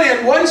on one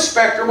end, one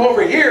spectrum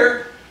over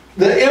here,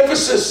 the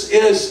emphasis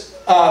is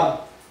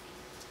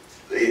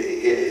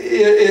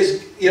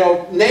you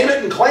know, name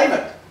it and claim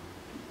it.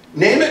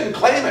 Name it and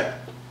claim it.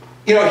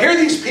 You know, here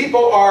these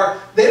people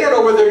are, they don't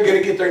know where they're going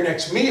to get their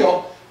next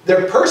meal.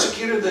 They're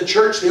persecuted in the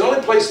church. The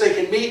only place they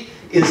can meet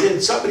is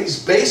in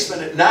somebody's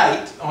basement at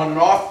night, on an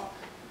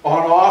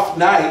off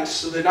night,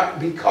 so they're not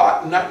be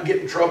caught and not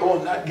get in trouble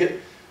and not get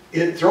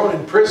thrown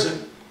in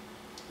prison.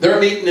 They're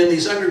meeting in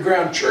these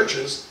underground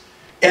churches,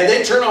 and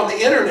they turn on the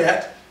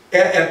internet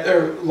at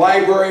their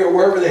library or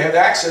wherever they have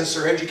access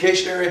or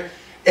education area,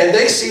 and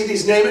they see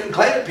these name it and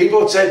claim it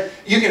people that said,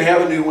 you can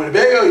have a new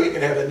Winnebago, you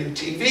can have a new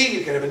TV,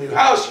 you can have a new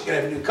house, you can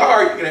have a new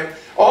car, you can have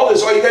all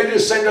this. All you got to do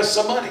is send us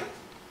some money.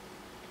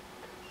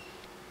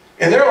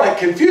 And they're like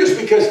confused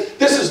because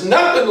this is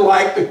nothing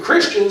like the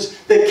Christians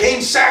that came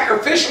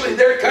sacrificially to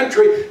their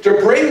country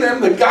to bring them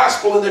the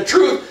gospel and the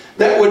truth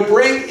that would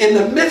bring in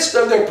the midst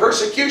of their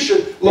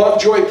persecution love,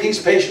 joy,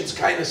 peace, patience,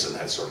 kindness, and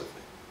that sort of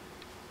thing.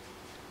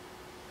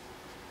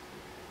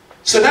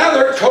 So now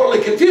they're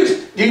totally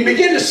confused. You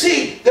begin to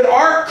see that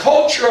our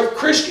culture of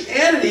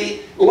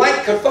Christianity,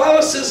 like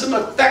Catholicism,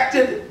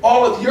 affected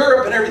all of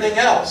Europe and everything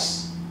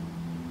else.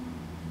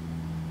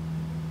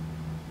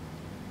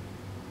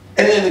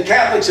 And then the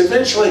Catholics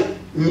eventually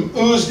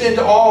oozed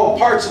into all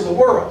parts of the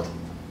world.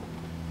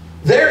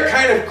 Their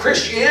kind of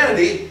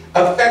Christianity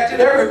affected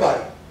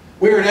everybody.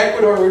 We were in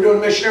Ecuador, we were doing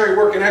missionary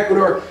work in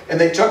Ecuador, and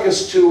they took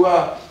us to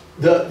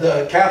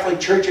the Catholic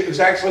Church. It was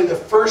actually the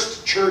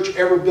first church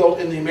ever built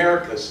in the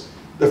Americas.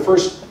 The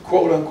first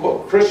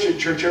quote-unquote Christian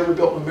church ever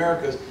built in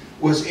America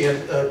was in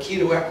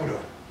Quito,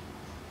 Ecuador.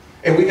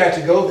 And we got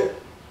to go there.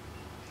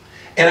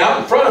 And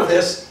out in front of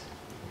this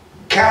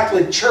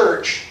Catholic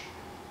church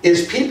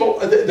is people,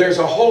 there's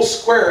a whole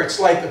square, it's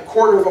like a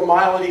quarter of a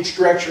mile in each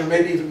direction, or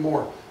maybe even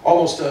more,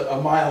 almost a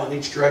mile in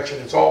each direction.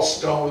 It's all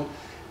stone,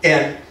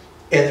 and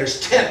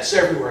there's tents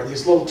everywhere,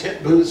 these little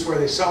tent booths where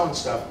they sell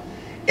stuff.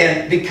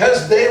 And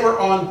because they were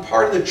on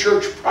part of the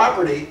church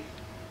property,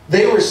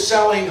 they were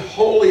selling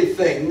holy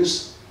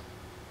things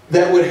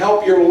that would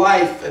help your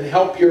life and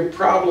help your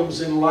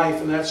problems in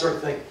life and that sort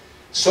of thing.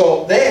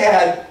 So they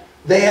had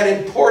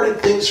imported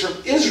things from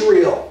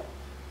Israel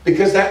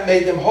because that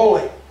made them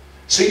holy.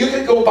 So you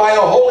could go buy a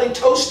holy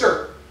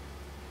toaster,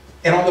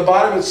 and on the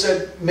bottom it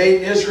said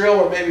made in Israel,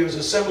 or maybe it was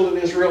assembled in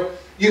Israel.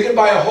 You could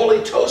buy a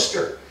holy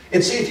toaster,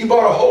 and see, if you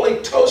bought a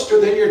holy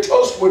toaster, then your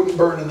toast wouldn't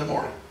burn in the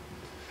morning.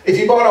 If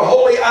you bought a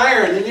holy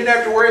iron, then you'd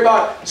have to worry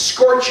about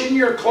scorching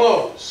your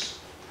clothes.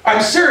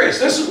 I'm serious,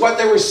 this is what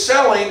they were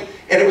selling,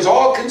 and it was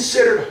all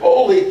considered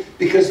holy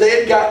because they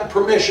had gotten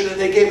permission and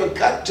they gave a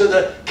cut to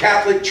the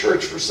Catholic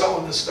Church for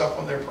selling this stuff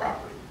on their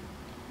property.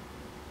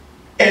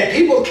 And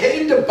people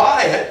came to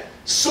buy it.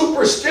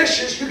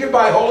 Superstitious, you could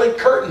buy holy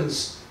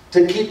curtains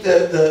to keep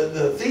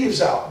the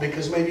thieves out,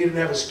 because maybe you didn't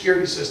have a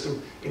security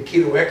system in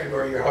Quito,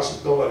 Ecuador. Your house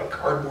is built out of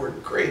cardboard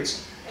and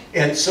crates.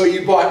 And so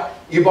you bought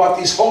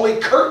these holy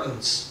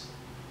curtains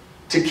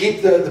to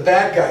keep the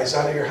bad guys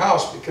out of your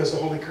house, because the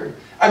holy curtain.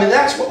 I mean,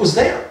 that's what was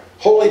there.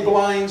 Holy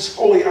blinds,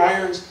 holy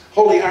irons,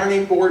 holy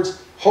ironing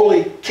boards,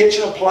 holy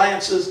kitchen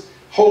appliances,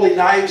 holy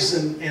knives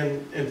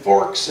and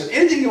forks, and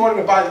anything you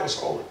wanted to buy that was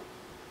holy.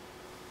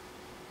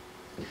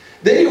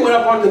 Then you went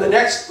up onto the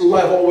next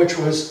level, which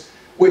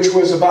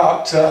was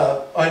about,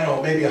 I don't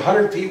know, maybe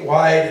 100 feet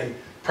wide and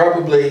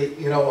probably,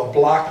 you know, a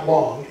block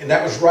long. And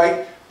that was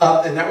right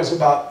up, and that was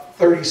about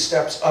 30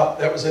 steps up.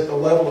 That was at the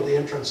level of the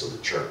entrance of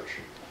the church.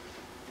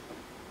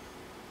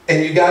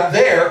 And you got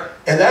there,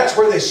 and that's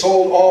where they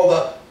sold all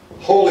the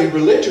holy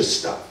religious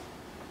stuff.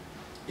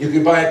 You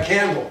could buy a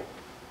candle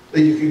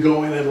that you could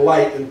go in and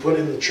light and put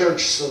in the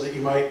church so that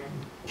you might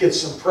get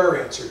some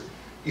prayer answered.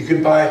 You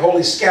can buy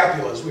holy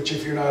scapulas, which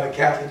if you're not a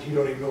Catholic, you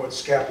don't even know what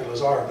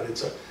scapulas are, but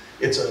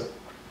it's a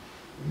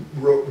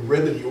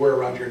ribbon you wear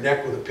around your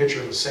neck with a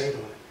picture of a saint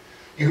on it.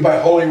 You can buy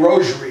holy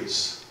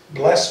rosaries,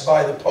 blessed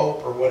by the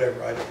Pope or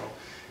whatever, I don't know.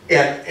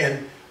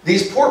 And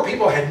these poor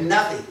people had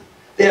nothing.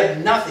 They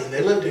had nothing.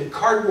 They lived in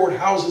cardboard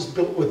houses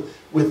built with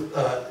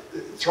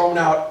thrown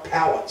out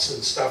pallets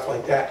and stuff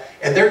like that.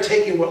 And they're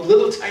taking what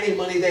little tiny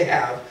money they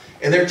have,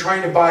 and they're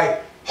trying to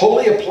buy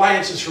holy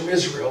appliances from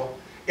Israel.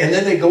 And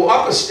then they go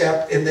up a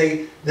step, and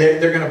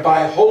they're going to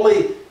buy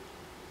holy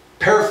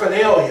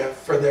paraphernalia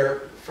for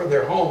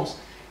their homes.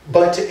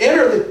 But to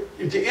enter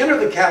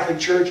the Catholic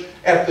Church,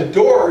 at the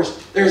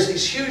doors, there's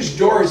these huge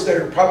doors that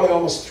are probably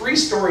almost 3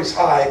 stories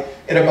high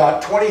and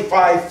about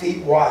 25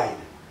 feet wide.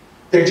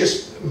 They're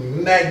just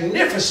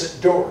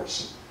magnificent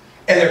doors.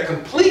 And they're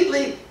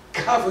completely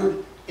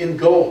covered in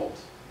gold.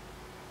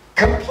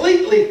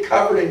 Completely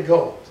covered in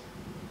gold.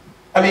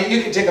 I mean,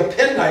 you can take a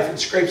penknife and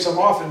scrape some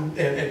off and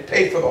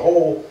pay for the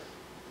whole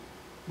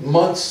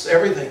months,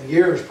 everything,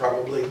 years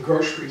probably,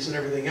 groceries and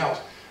everything else.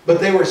 But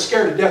they were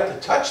scared to death to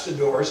touch the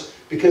doors,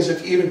 because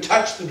if you even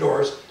touched the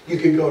doors, you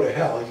could go to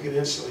hell. You could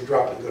instantly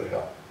drop and go to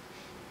hell.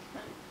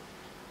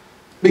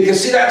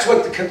 Because see, that's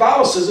what the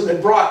Catholicism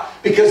had brought,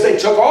 because they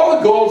took all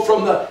the gold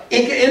from the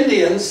Inca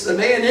Indians, the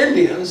Mayan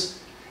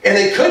Indians, and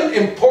they couldn't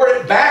import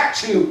it back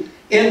to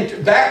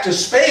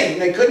Spain.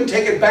 They couldn't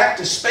take it back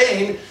to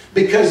Spain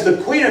because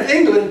the Queen of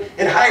England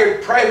had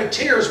hired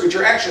privateers, which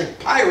are actually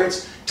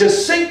pirates, to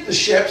sink the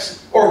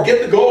ships or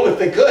get the gold if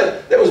they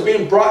could that was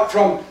being brought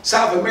from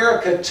South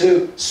America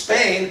to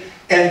Spain.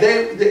 And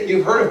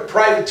you've heard of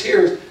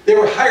privateers. They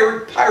were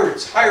hired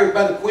pirates, hired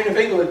by the Queen of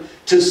England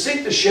to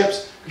sink the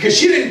ships, because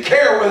she didn't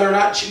care whether or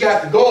not she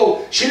got the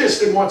gold. She just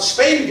didn't want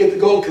Spain to get the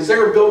gold, because they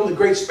were building the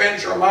Great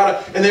Spanish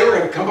Armada and they were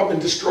going to come up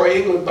and destroy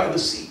England by the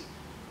sea.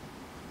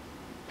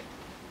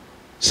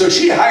 So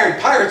she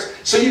hired pirates.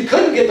 So you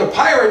couldn't get the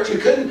pirates.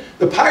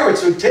 The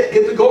pirates would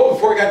get the gold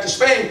before it got to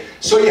Spain.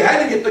 So you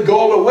had to get the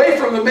gold away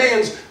from the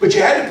Mayans, but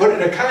you had to put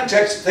it in a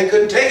context that they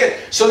couldn't take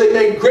it. So they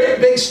made great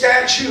big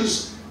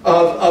statues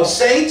of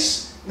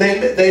saints.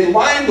 They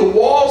lined the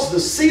walls, the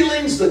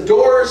ceilings, the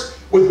doors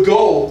with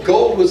gold.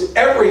 Gold was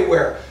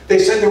everywhere. They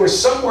said there was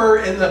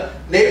somewhere in the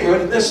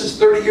neighborhood, and this is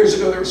 30 years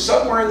ago, there was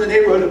somewhere in the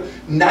neighborhood of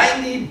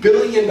 $90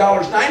 billion,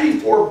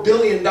 $94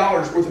 billion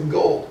worth of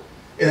gold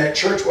in that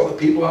church, while the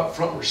people out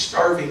front were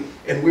starving,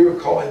 and we were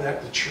calling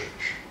that the church.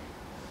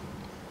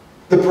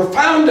 The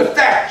profound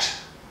effect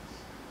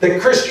that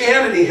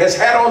Christianity has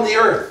had on the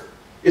earth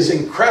is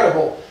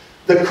incredible.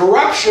 The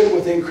corruption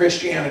within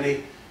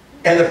Christianity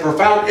and the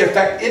profound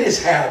effect it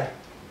has had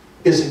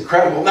is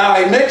incredible. Now,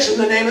 I mentioned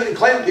the name of the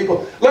claim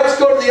people. Let's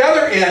go to the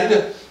other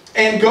end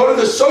and go to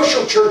the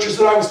social churches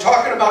that I was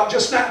talking about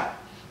just now.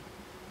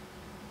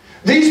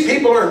 These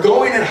people are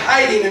going and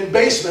hiding in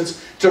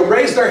basements to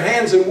raise their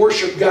hands and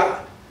worship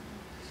God.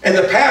 And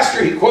the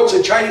pastor, he quotes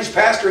a Chinese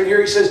pastor in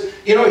here, he says,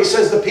 he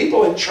says the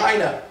people in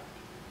China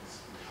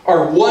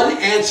are one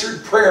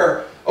answered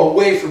prayer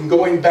away from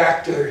going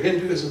back to their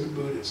Hinduism and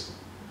Buddhism.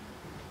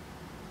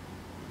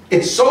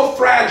 It's so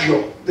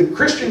fragile. The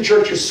Christian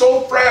church is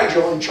so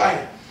fragile in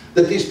China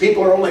that these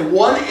people are only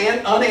one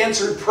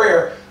unanswered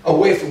prayer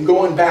away from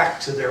going back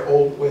to their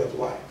old way of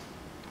life.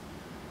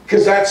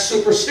 Because that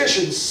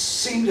superstitions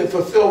seem to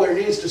fulfill their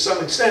needs to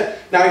some extent.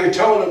 Now you're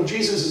telling them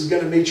Jesus is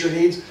going to meet your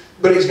needs,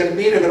 but He's going to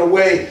meet them in a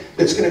way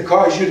that's going to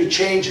cause you to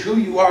change who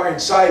you are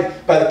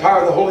inside by the power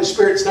of the Holy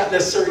Spirit. It's not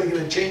necessarily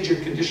going to change your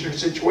condition or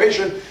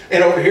situation.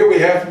 And over here we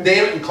have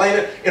name it and claim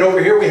it. And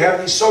over here we have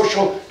these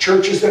social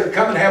churches that are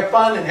coming to have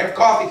fun and have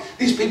coffee.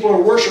 These people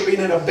are worshiping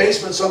in a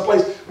basement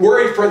someplace,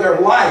 worried for their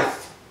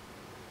life.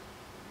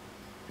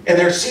 And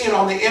they're seeing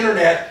on the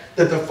internet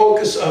that the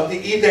focus of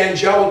the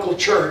evangelical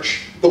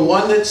church, the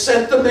one that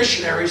sent the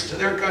missionaries to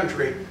their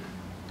country,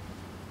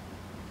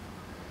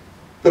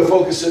 the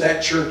focus of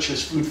that church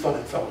is food, fun,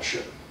 and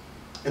fellowship.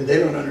 And they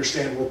don't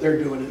understand what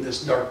they're doing in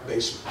this dark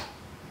basement.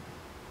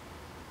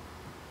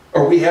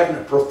 Are we having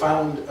a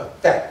profound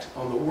effect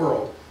on the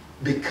world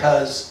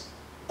because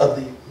of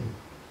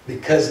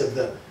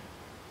the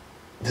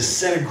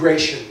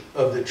disintegration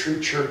of the true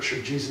church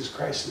of Jesus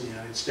Christ in the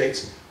United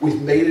States?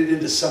 We've made it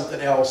into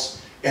something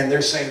else, and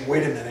they're saying,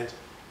 wait a minute,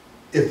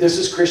 if this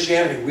is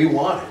Christianity, we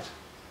want it.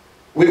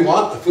 We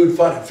want the food,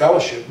 fun, and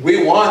fellowship.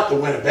 We want the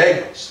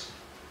Winnebagos.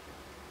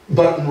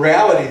 But in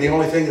reality, the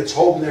only thing that's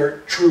holding their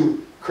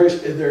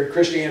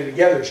Christianity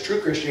together is true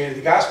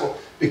Christianity, the gospel,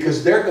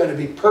 because they're going to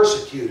be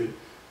persecuted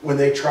when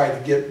they try to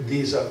get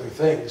these other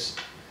things.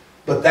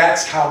 But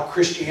that's how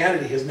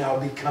Christianity is now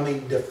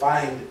becoming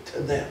defined to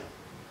them.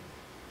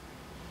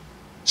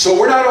 So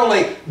we're not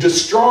only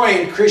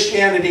destroying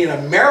Christianity in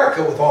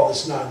America with all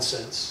this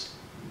nonsense,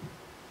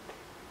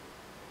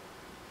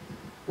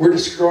 we're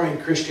destroying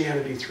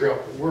Christianity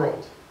throughout the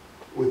world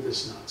with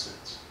this nonsense.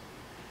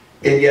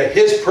 And yet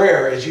His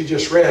prayer, as you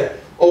just read,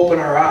 open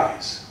our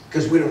eyes,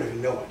 because we don't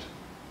even know it.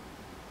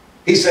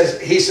 He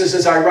says,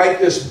 as I write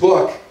this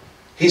book,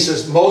 he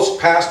says, most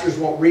pastors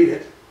won't read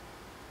it.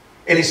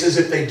 And he says,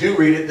 if they do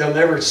read it, they'll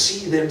never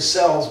see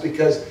themselves,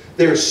 because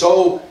they're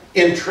so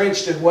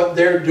entrenched in what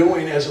they're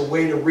doing as a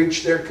way to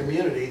reach their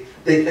community.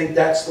 They think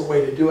that's the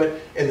way to do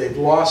it, and they've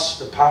lost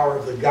the power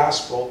of the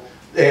gospel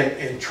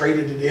and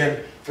traded it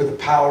in for the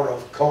power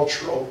of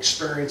cultural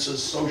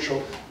experiences,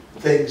 social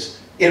things,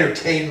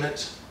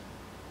 entertainment.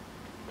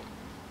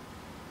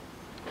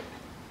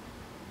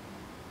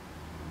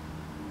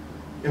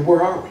 And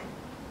where are we?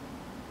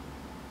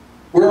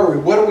 Where are we?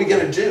 What are we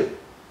going to do?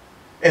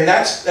 And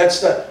that's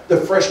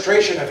the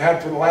frustration I've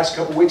had for the last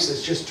couple of weeks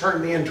that's just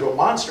turned me into a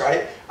monster.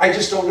 I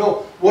just don't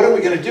know. What are we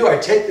going to do? I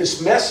take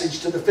this message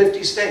to the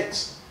 50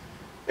 states.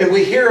 And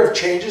we hear of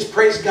changes.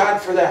 Praise God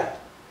for that.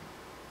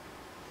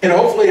 And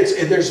hopefully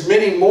there's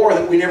many more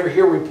that we never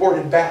hear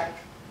reported back.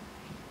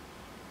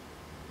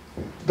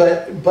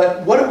 But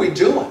what are we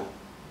doing?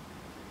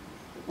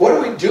 What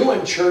are we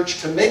doing, church,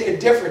 to make a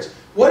difference?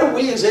 What are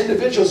we as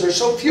individuals? There's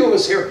so few of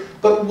us here.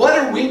 But what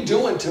are we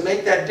doing to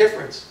make that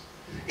difference?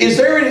 Is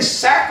there any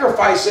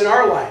sacrifice in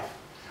our life?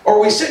 Or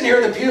are we sitting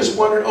here in the pews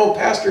wondering, oh,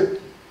 Pastor,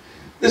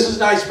 this is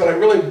nice, but I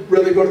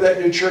really go to that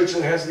new church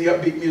that has the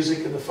upbeat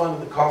music and the fun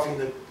and the coffee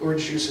and the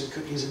orange juice and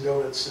cookies and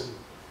donuts. And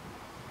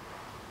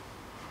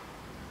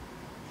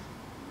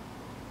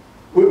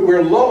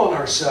we're lulling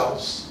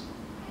ourselves.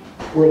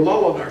 We're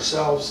lulling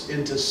ourselves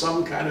into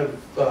some kind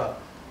of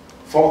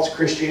false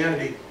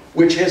Christianity,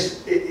 which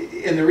has,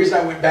 and the reason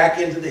I went back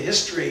into the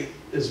history,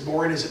 as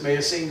boring as it may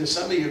have seemed to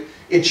some of you,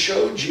 it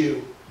showed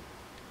you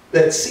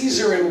that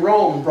Caesar in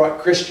Rome brought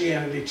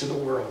Christianity to the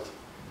world,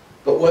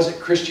 but wasn't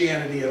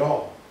Christianity at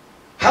all.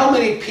 How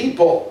many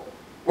people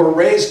were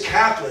raised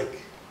Catholic,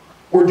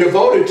 were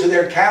devoted to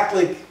their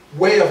Catholic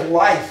way of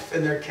life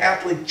and their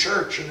Catholic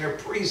church and their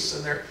priests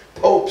and their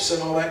popes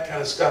and all that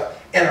kind of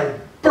stuff, and are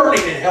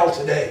burning in hell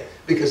today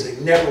because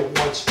they never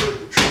once heard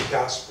the true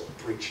gospel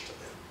preached to them.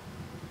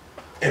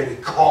 And we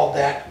call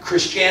that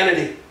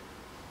Christianity.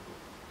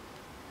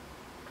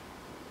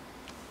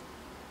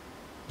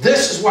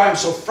 This is why I'm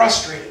so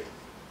frustrated.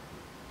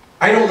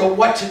 I don't know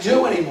what to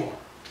do anymore.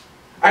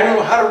 I don't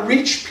know how to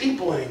reach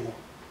people anymore.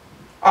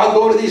 I'll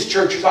go to these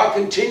churches. I'll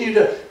continue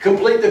to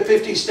complete the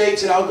 50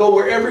 states, and I'll go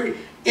wherever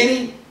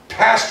any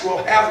pastor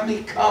will have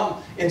me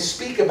come and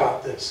speak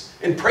about this.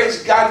 And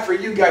praise God for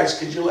you guys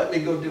because you let me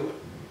go do it.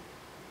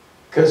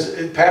 Because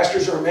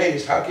pastors are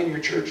amazed. How can your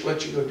church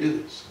let you go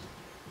do this?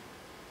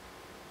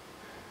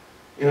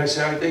 And I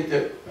say, I think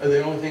that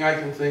the only thing I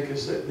can think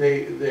is that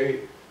they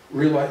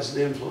realize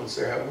the influence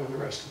they're having on the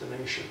rest of the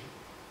nation.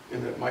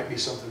 And that it might be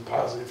something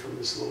positive from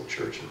this little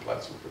church in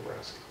Plattsmouth,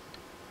 Nebraska.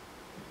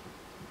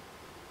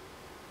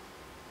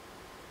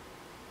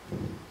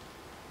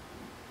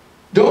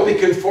 Don't be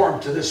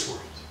conformed to this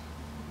world,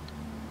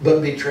 but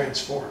be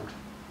transformed.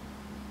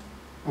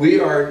 We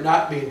are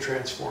not being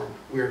transformed.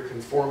 We are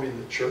conforming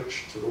the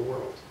church to the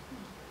world.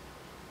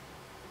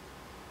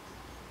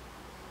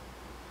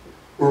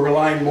 We're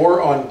relying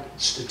more on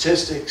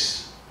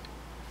statistics.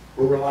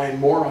 We're relying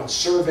more on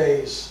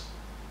surveys.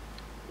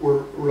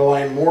 We're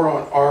relying more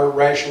on our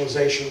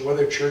rationalization of what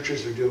other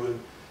churches are doing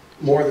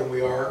more than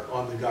we are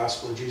on the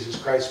gospel of Jesus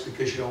Christ.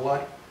 Because you know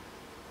what?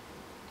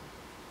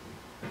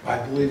 I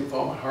believe with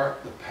all my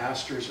heart the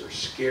pastors are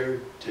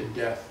scared to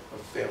death of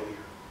failure.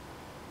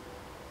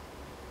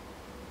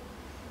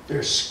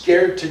 They're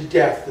scared to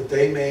death that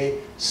they may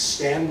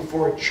stand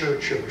before a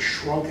church of a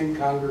shrunken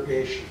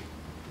congregation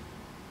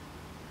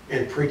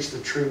and preach the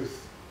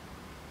truth.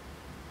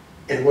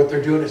 And what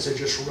they're doing is they're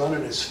just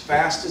running as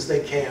fast as they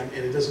can,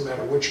 and it doesn't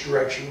matter which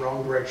direction,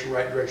 wrong direction,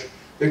 right direction.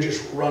 They're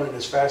just running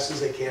as fast as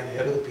they can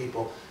ahead of the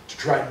people to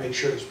try and make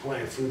sure there's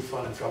plenty of food,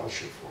 fun, and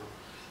fellowship for them.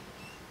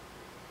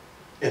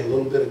 And a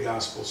little bit of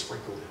gospel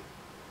sprinkled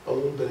in. A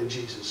little bit of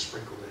Jesus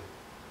sprinkled in.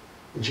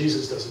 And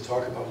Jesus doesn't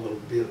talk about a little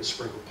bit of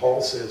sprinkle.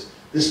 Paul says,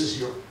 this is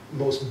your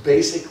most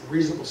basic,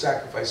 reasonable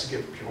sacrifice to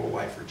give your whole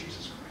life for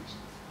Jesus Christ.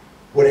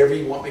 Whatever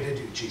you want me to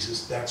do,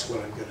 Jesus, that's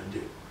what I'm going to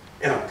do.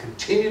 And I'll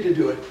continue to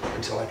do it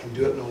until I can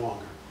do it no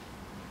longer.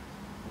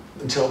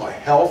 Until my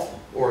health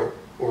or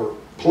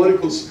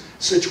political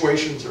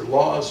situations or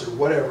laws or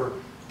whatever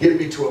get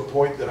me to a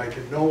point that I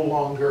can no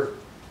longer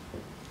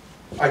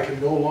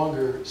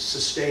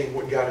sustain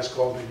what God has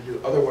called me to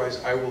do.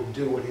 Otherwise, I will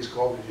do what He's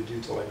called me to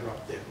do till I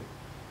drop dead.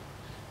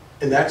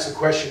 And that's the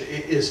question,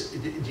 is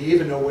do you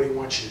even know what He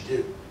wants you to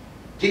do?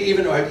 Do you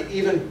even know, have you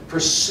even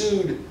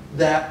pursued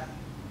that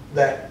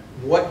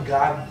what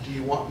God do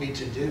you want me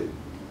to do?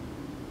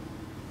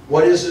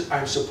 What is it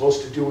I'm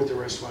supposed to do with the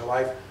rest of my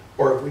life?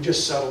 Or have we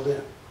just settled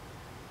in?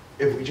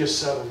 If we just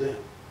settled in.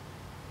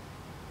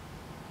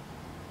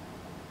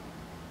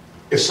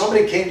 If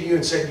somebody came to you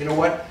and said, you know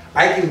what,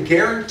 I can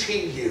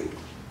guarantee you,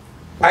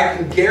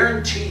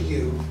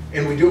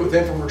 and we do it with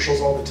infomercials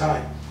all the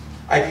time,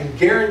 I can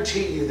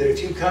guarantee you that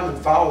if you come and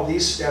follow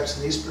these steps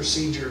and these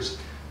procedures,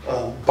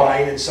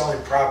 buying and selling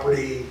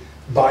property,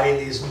 buying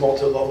these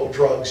multi-level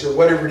drugs, or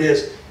whatever it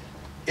is,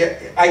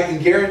 I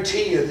can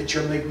guarantee you that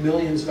you'll make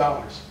millions of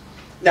dollars.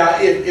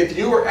 Now, if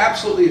you were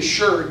absolutely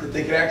assured that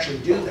they could actually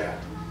do that,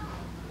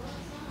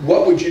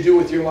 what would you do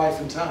with your life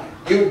and time?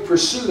 You would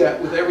pursue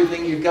that with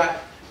everything you've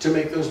got to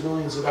make those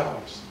millions of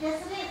dollars.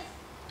 Yes, it is.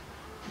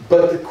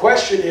 But the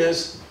question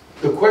is,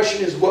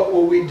 what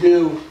will we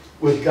do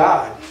with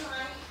God?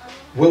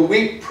 Will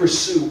we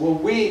pursue? Will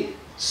we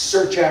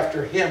search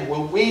after Him?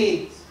 Will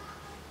we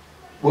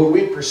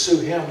pursue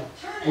Him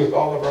with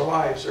all of our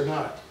lives or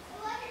not?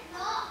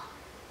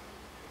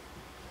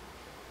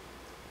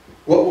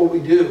 What will we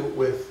do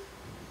with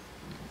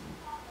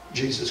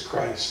Jesus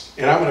Christ?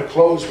 And I'm going to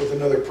close with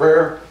another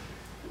prayer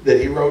that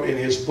he wrote in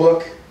his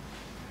book.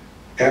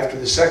 After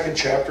the second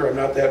chapter, I'm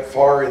not that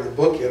far in the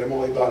book yet. I'm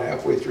only about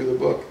halfway through the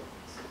book.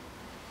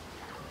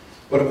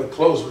 But I'm going to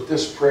close with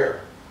this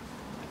prayer.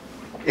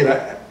 And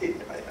I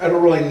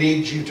don't really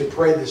need you to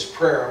pray this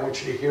prayer. I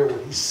want you to hear what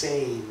he's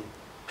saying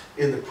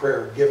in the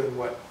prayer, given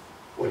what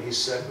he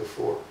said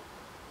before.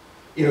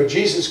 You know,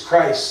 Jesus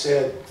Christ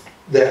said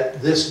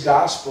that this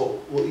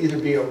gospel will either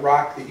be a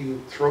rock that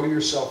you throw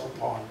yourself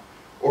upon,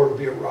 or it'll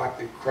be a rock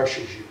that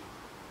crushes you.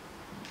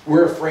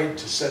 We're afraid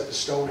to set the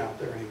stone out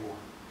there anymore.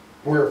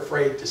 We're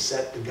afraid to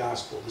set the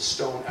gospel, the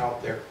stone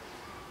out there.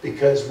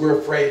 because we're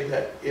afraid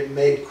that it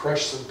may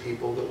crush some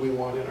people that we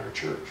want in our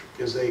church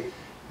because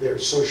they're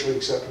socially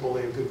acceptable,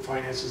 they have good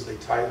finances, they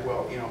tithe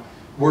well, you know.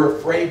 We're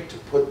afraid to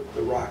put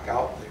the rock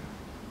out there.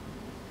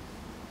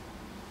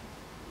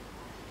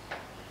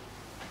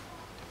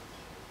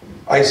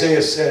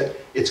 Isaiah said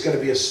it's going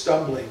to be a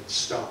stumbling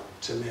stone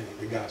to many,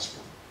 the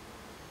gospel.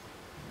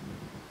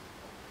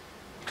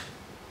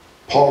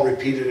 Paul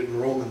repeated it in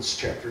Romans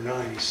chapter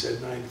 9. He said,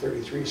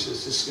 9:33, he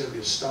says, this is going to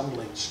be a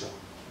stumbling stone.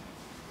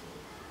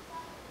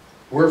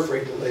 We're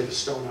afraid to lay the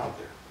stone out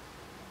there.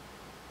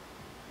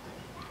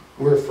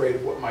 We're afraid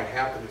of what might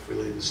happen if we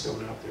lay the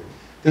stone out there.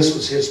 This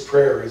was his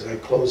prayer as I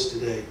close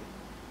today.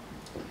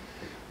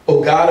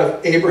 O God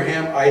of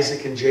Abraham,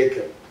 Isaac, and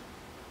Jacob,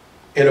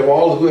 and of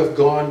all who have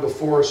gone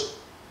before us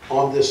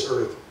on this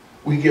earth,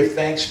 we give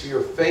thanks for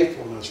your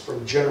faithfulness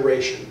from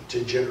generation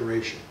to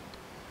generation.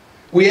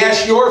 We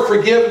ask your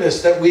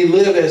forgiveness that we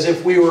live as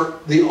if we were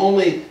the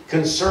only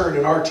concern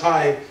in our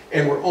time,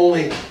 and we're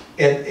only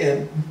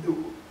and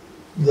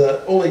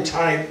the only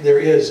time there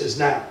is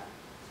now.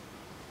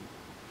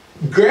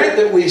 Grant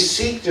that we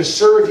seek to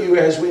serve you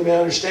as we may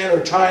understand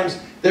our times,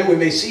 that we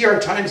may see our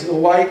times in the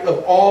light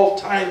of all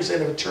times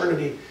and of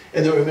eternity,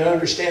 and that we may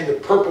understand the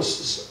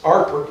purposes,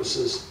 our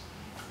purposes,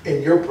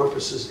 and your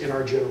purposes in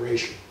our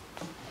generation.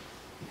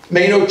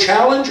 May no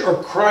challenge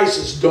or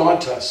crisis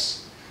daunt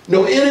us,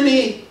 no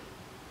enemy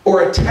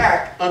or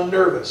attack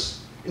unnerve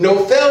us,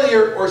 no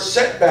failure or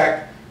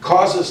setback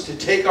cause us to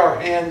take our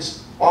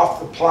hands off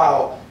the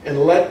plow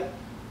and let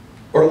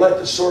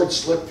the sword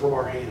slip from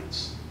our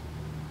hands.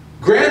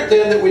 Grant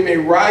then that we may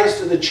rise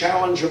to the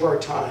challenge of our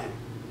time,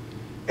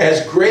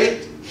 as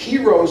great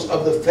heroes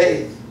of the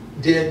faith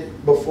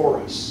did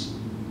before us,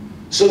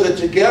 so that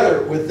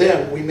together with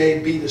them we may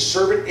be the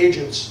servant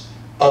agents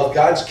of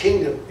God's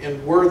kingdom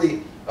and worthy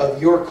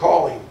of your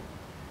calling.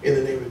 In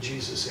the name of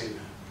Jesus, amen.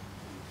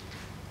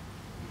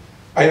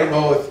 I don't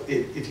know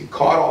if you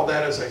caught all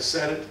that as I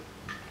said it,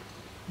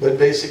 but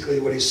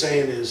basically what he's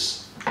saying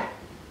is,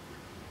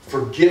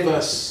 forgive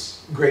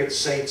us, great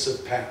saints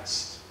of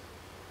past.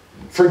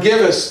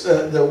 Forgive us,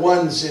 the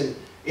ones in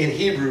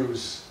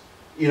Hebrews,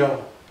 you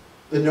know,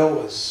 the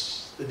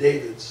Noahs, the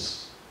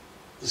Davids,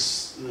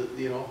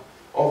 you know,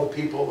 all the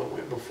people that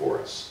went before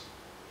us.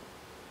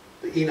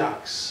 The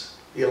Enochs,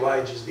 the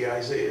Elijahs, the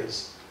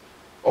Isaiahs,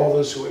 all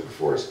those who went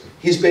before us.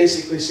 He's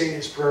basically saying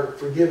his prayer,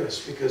 forgive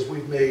us because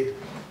we've made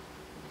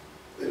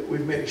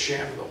a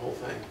sham of the whole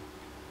thing.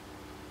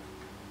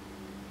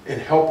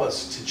 And help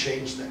us to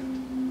change that.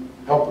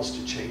 Help us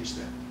to change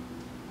that.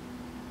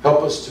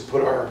 Help us to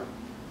put our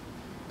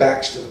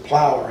backs to the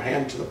plow, our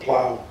hand to the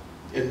plow,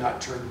 and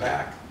not turn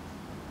back.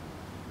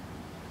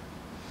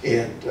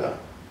 And the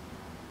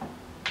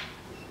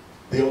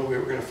only way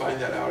we're going to find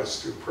that out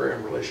is through prayer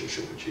and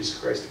relationship with Jesus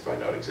Christ to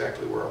find out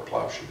exactly where our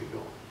plow should be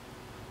going.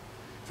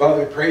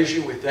 Father, we praise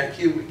you, we thank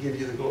you, we give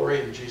you the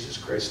glory in Jesus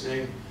Christ's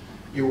name.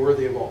 You're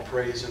worthy of all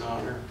praise and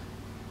honor.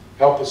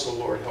 Help us, O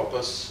Lord, help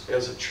us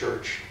as a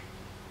church.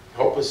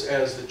 Help us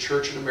as the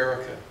church in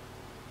America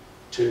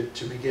to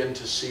begin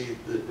to see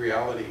the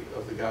reality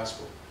of the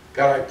gospel.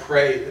 God, I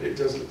pray that it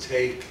doesn't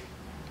take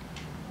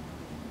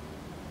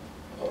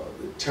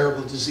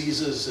terrible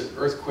diseases and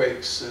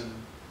earthquakes and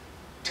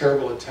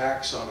terrible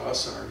attacks on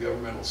us and our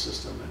governmental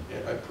system.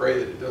 And I pray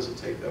that it doesn't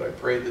take that. I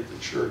pray that the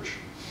church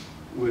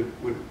would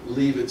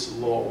leave its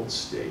lulled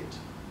state.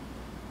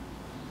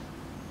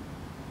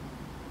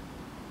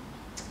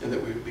 And that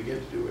we would begin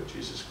to do what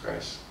Jesus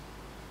Christ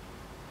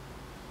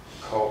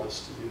called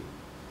us to do.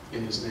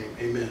 In his name,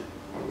 amen.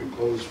 Why don't we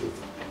close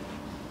with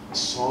a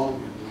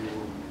song and we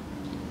will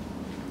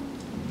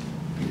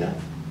be done.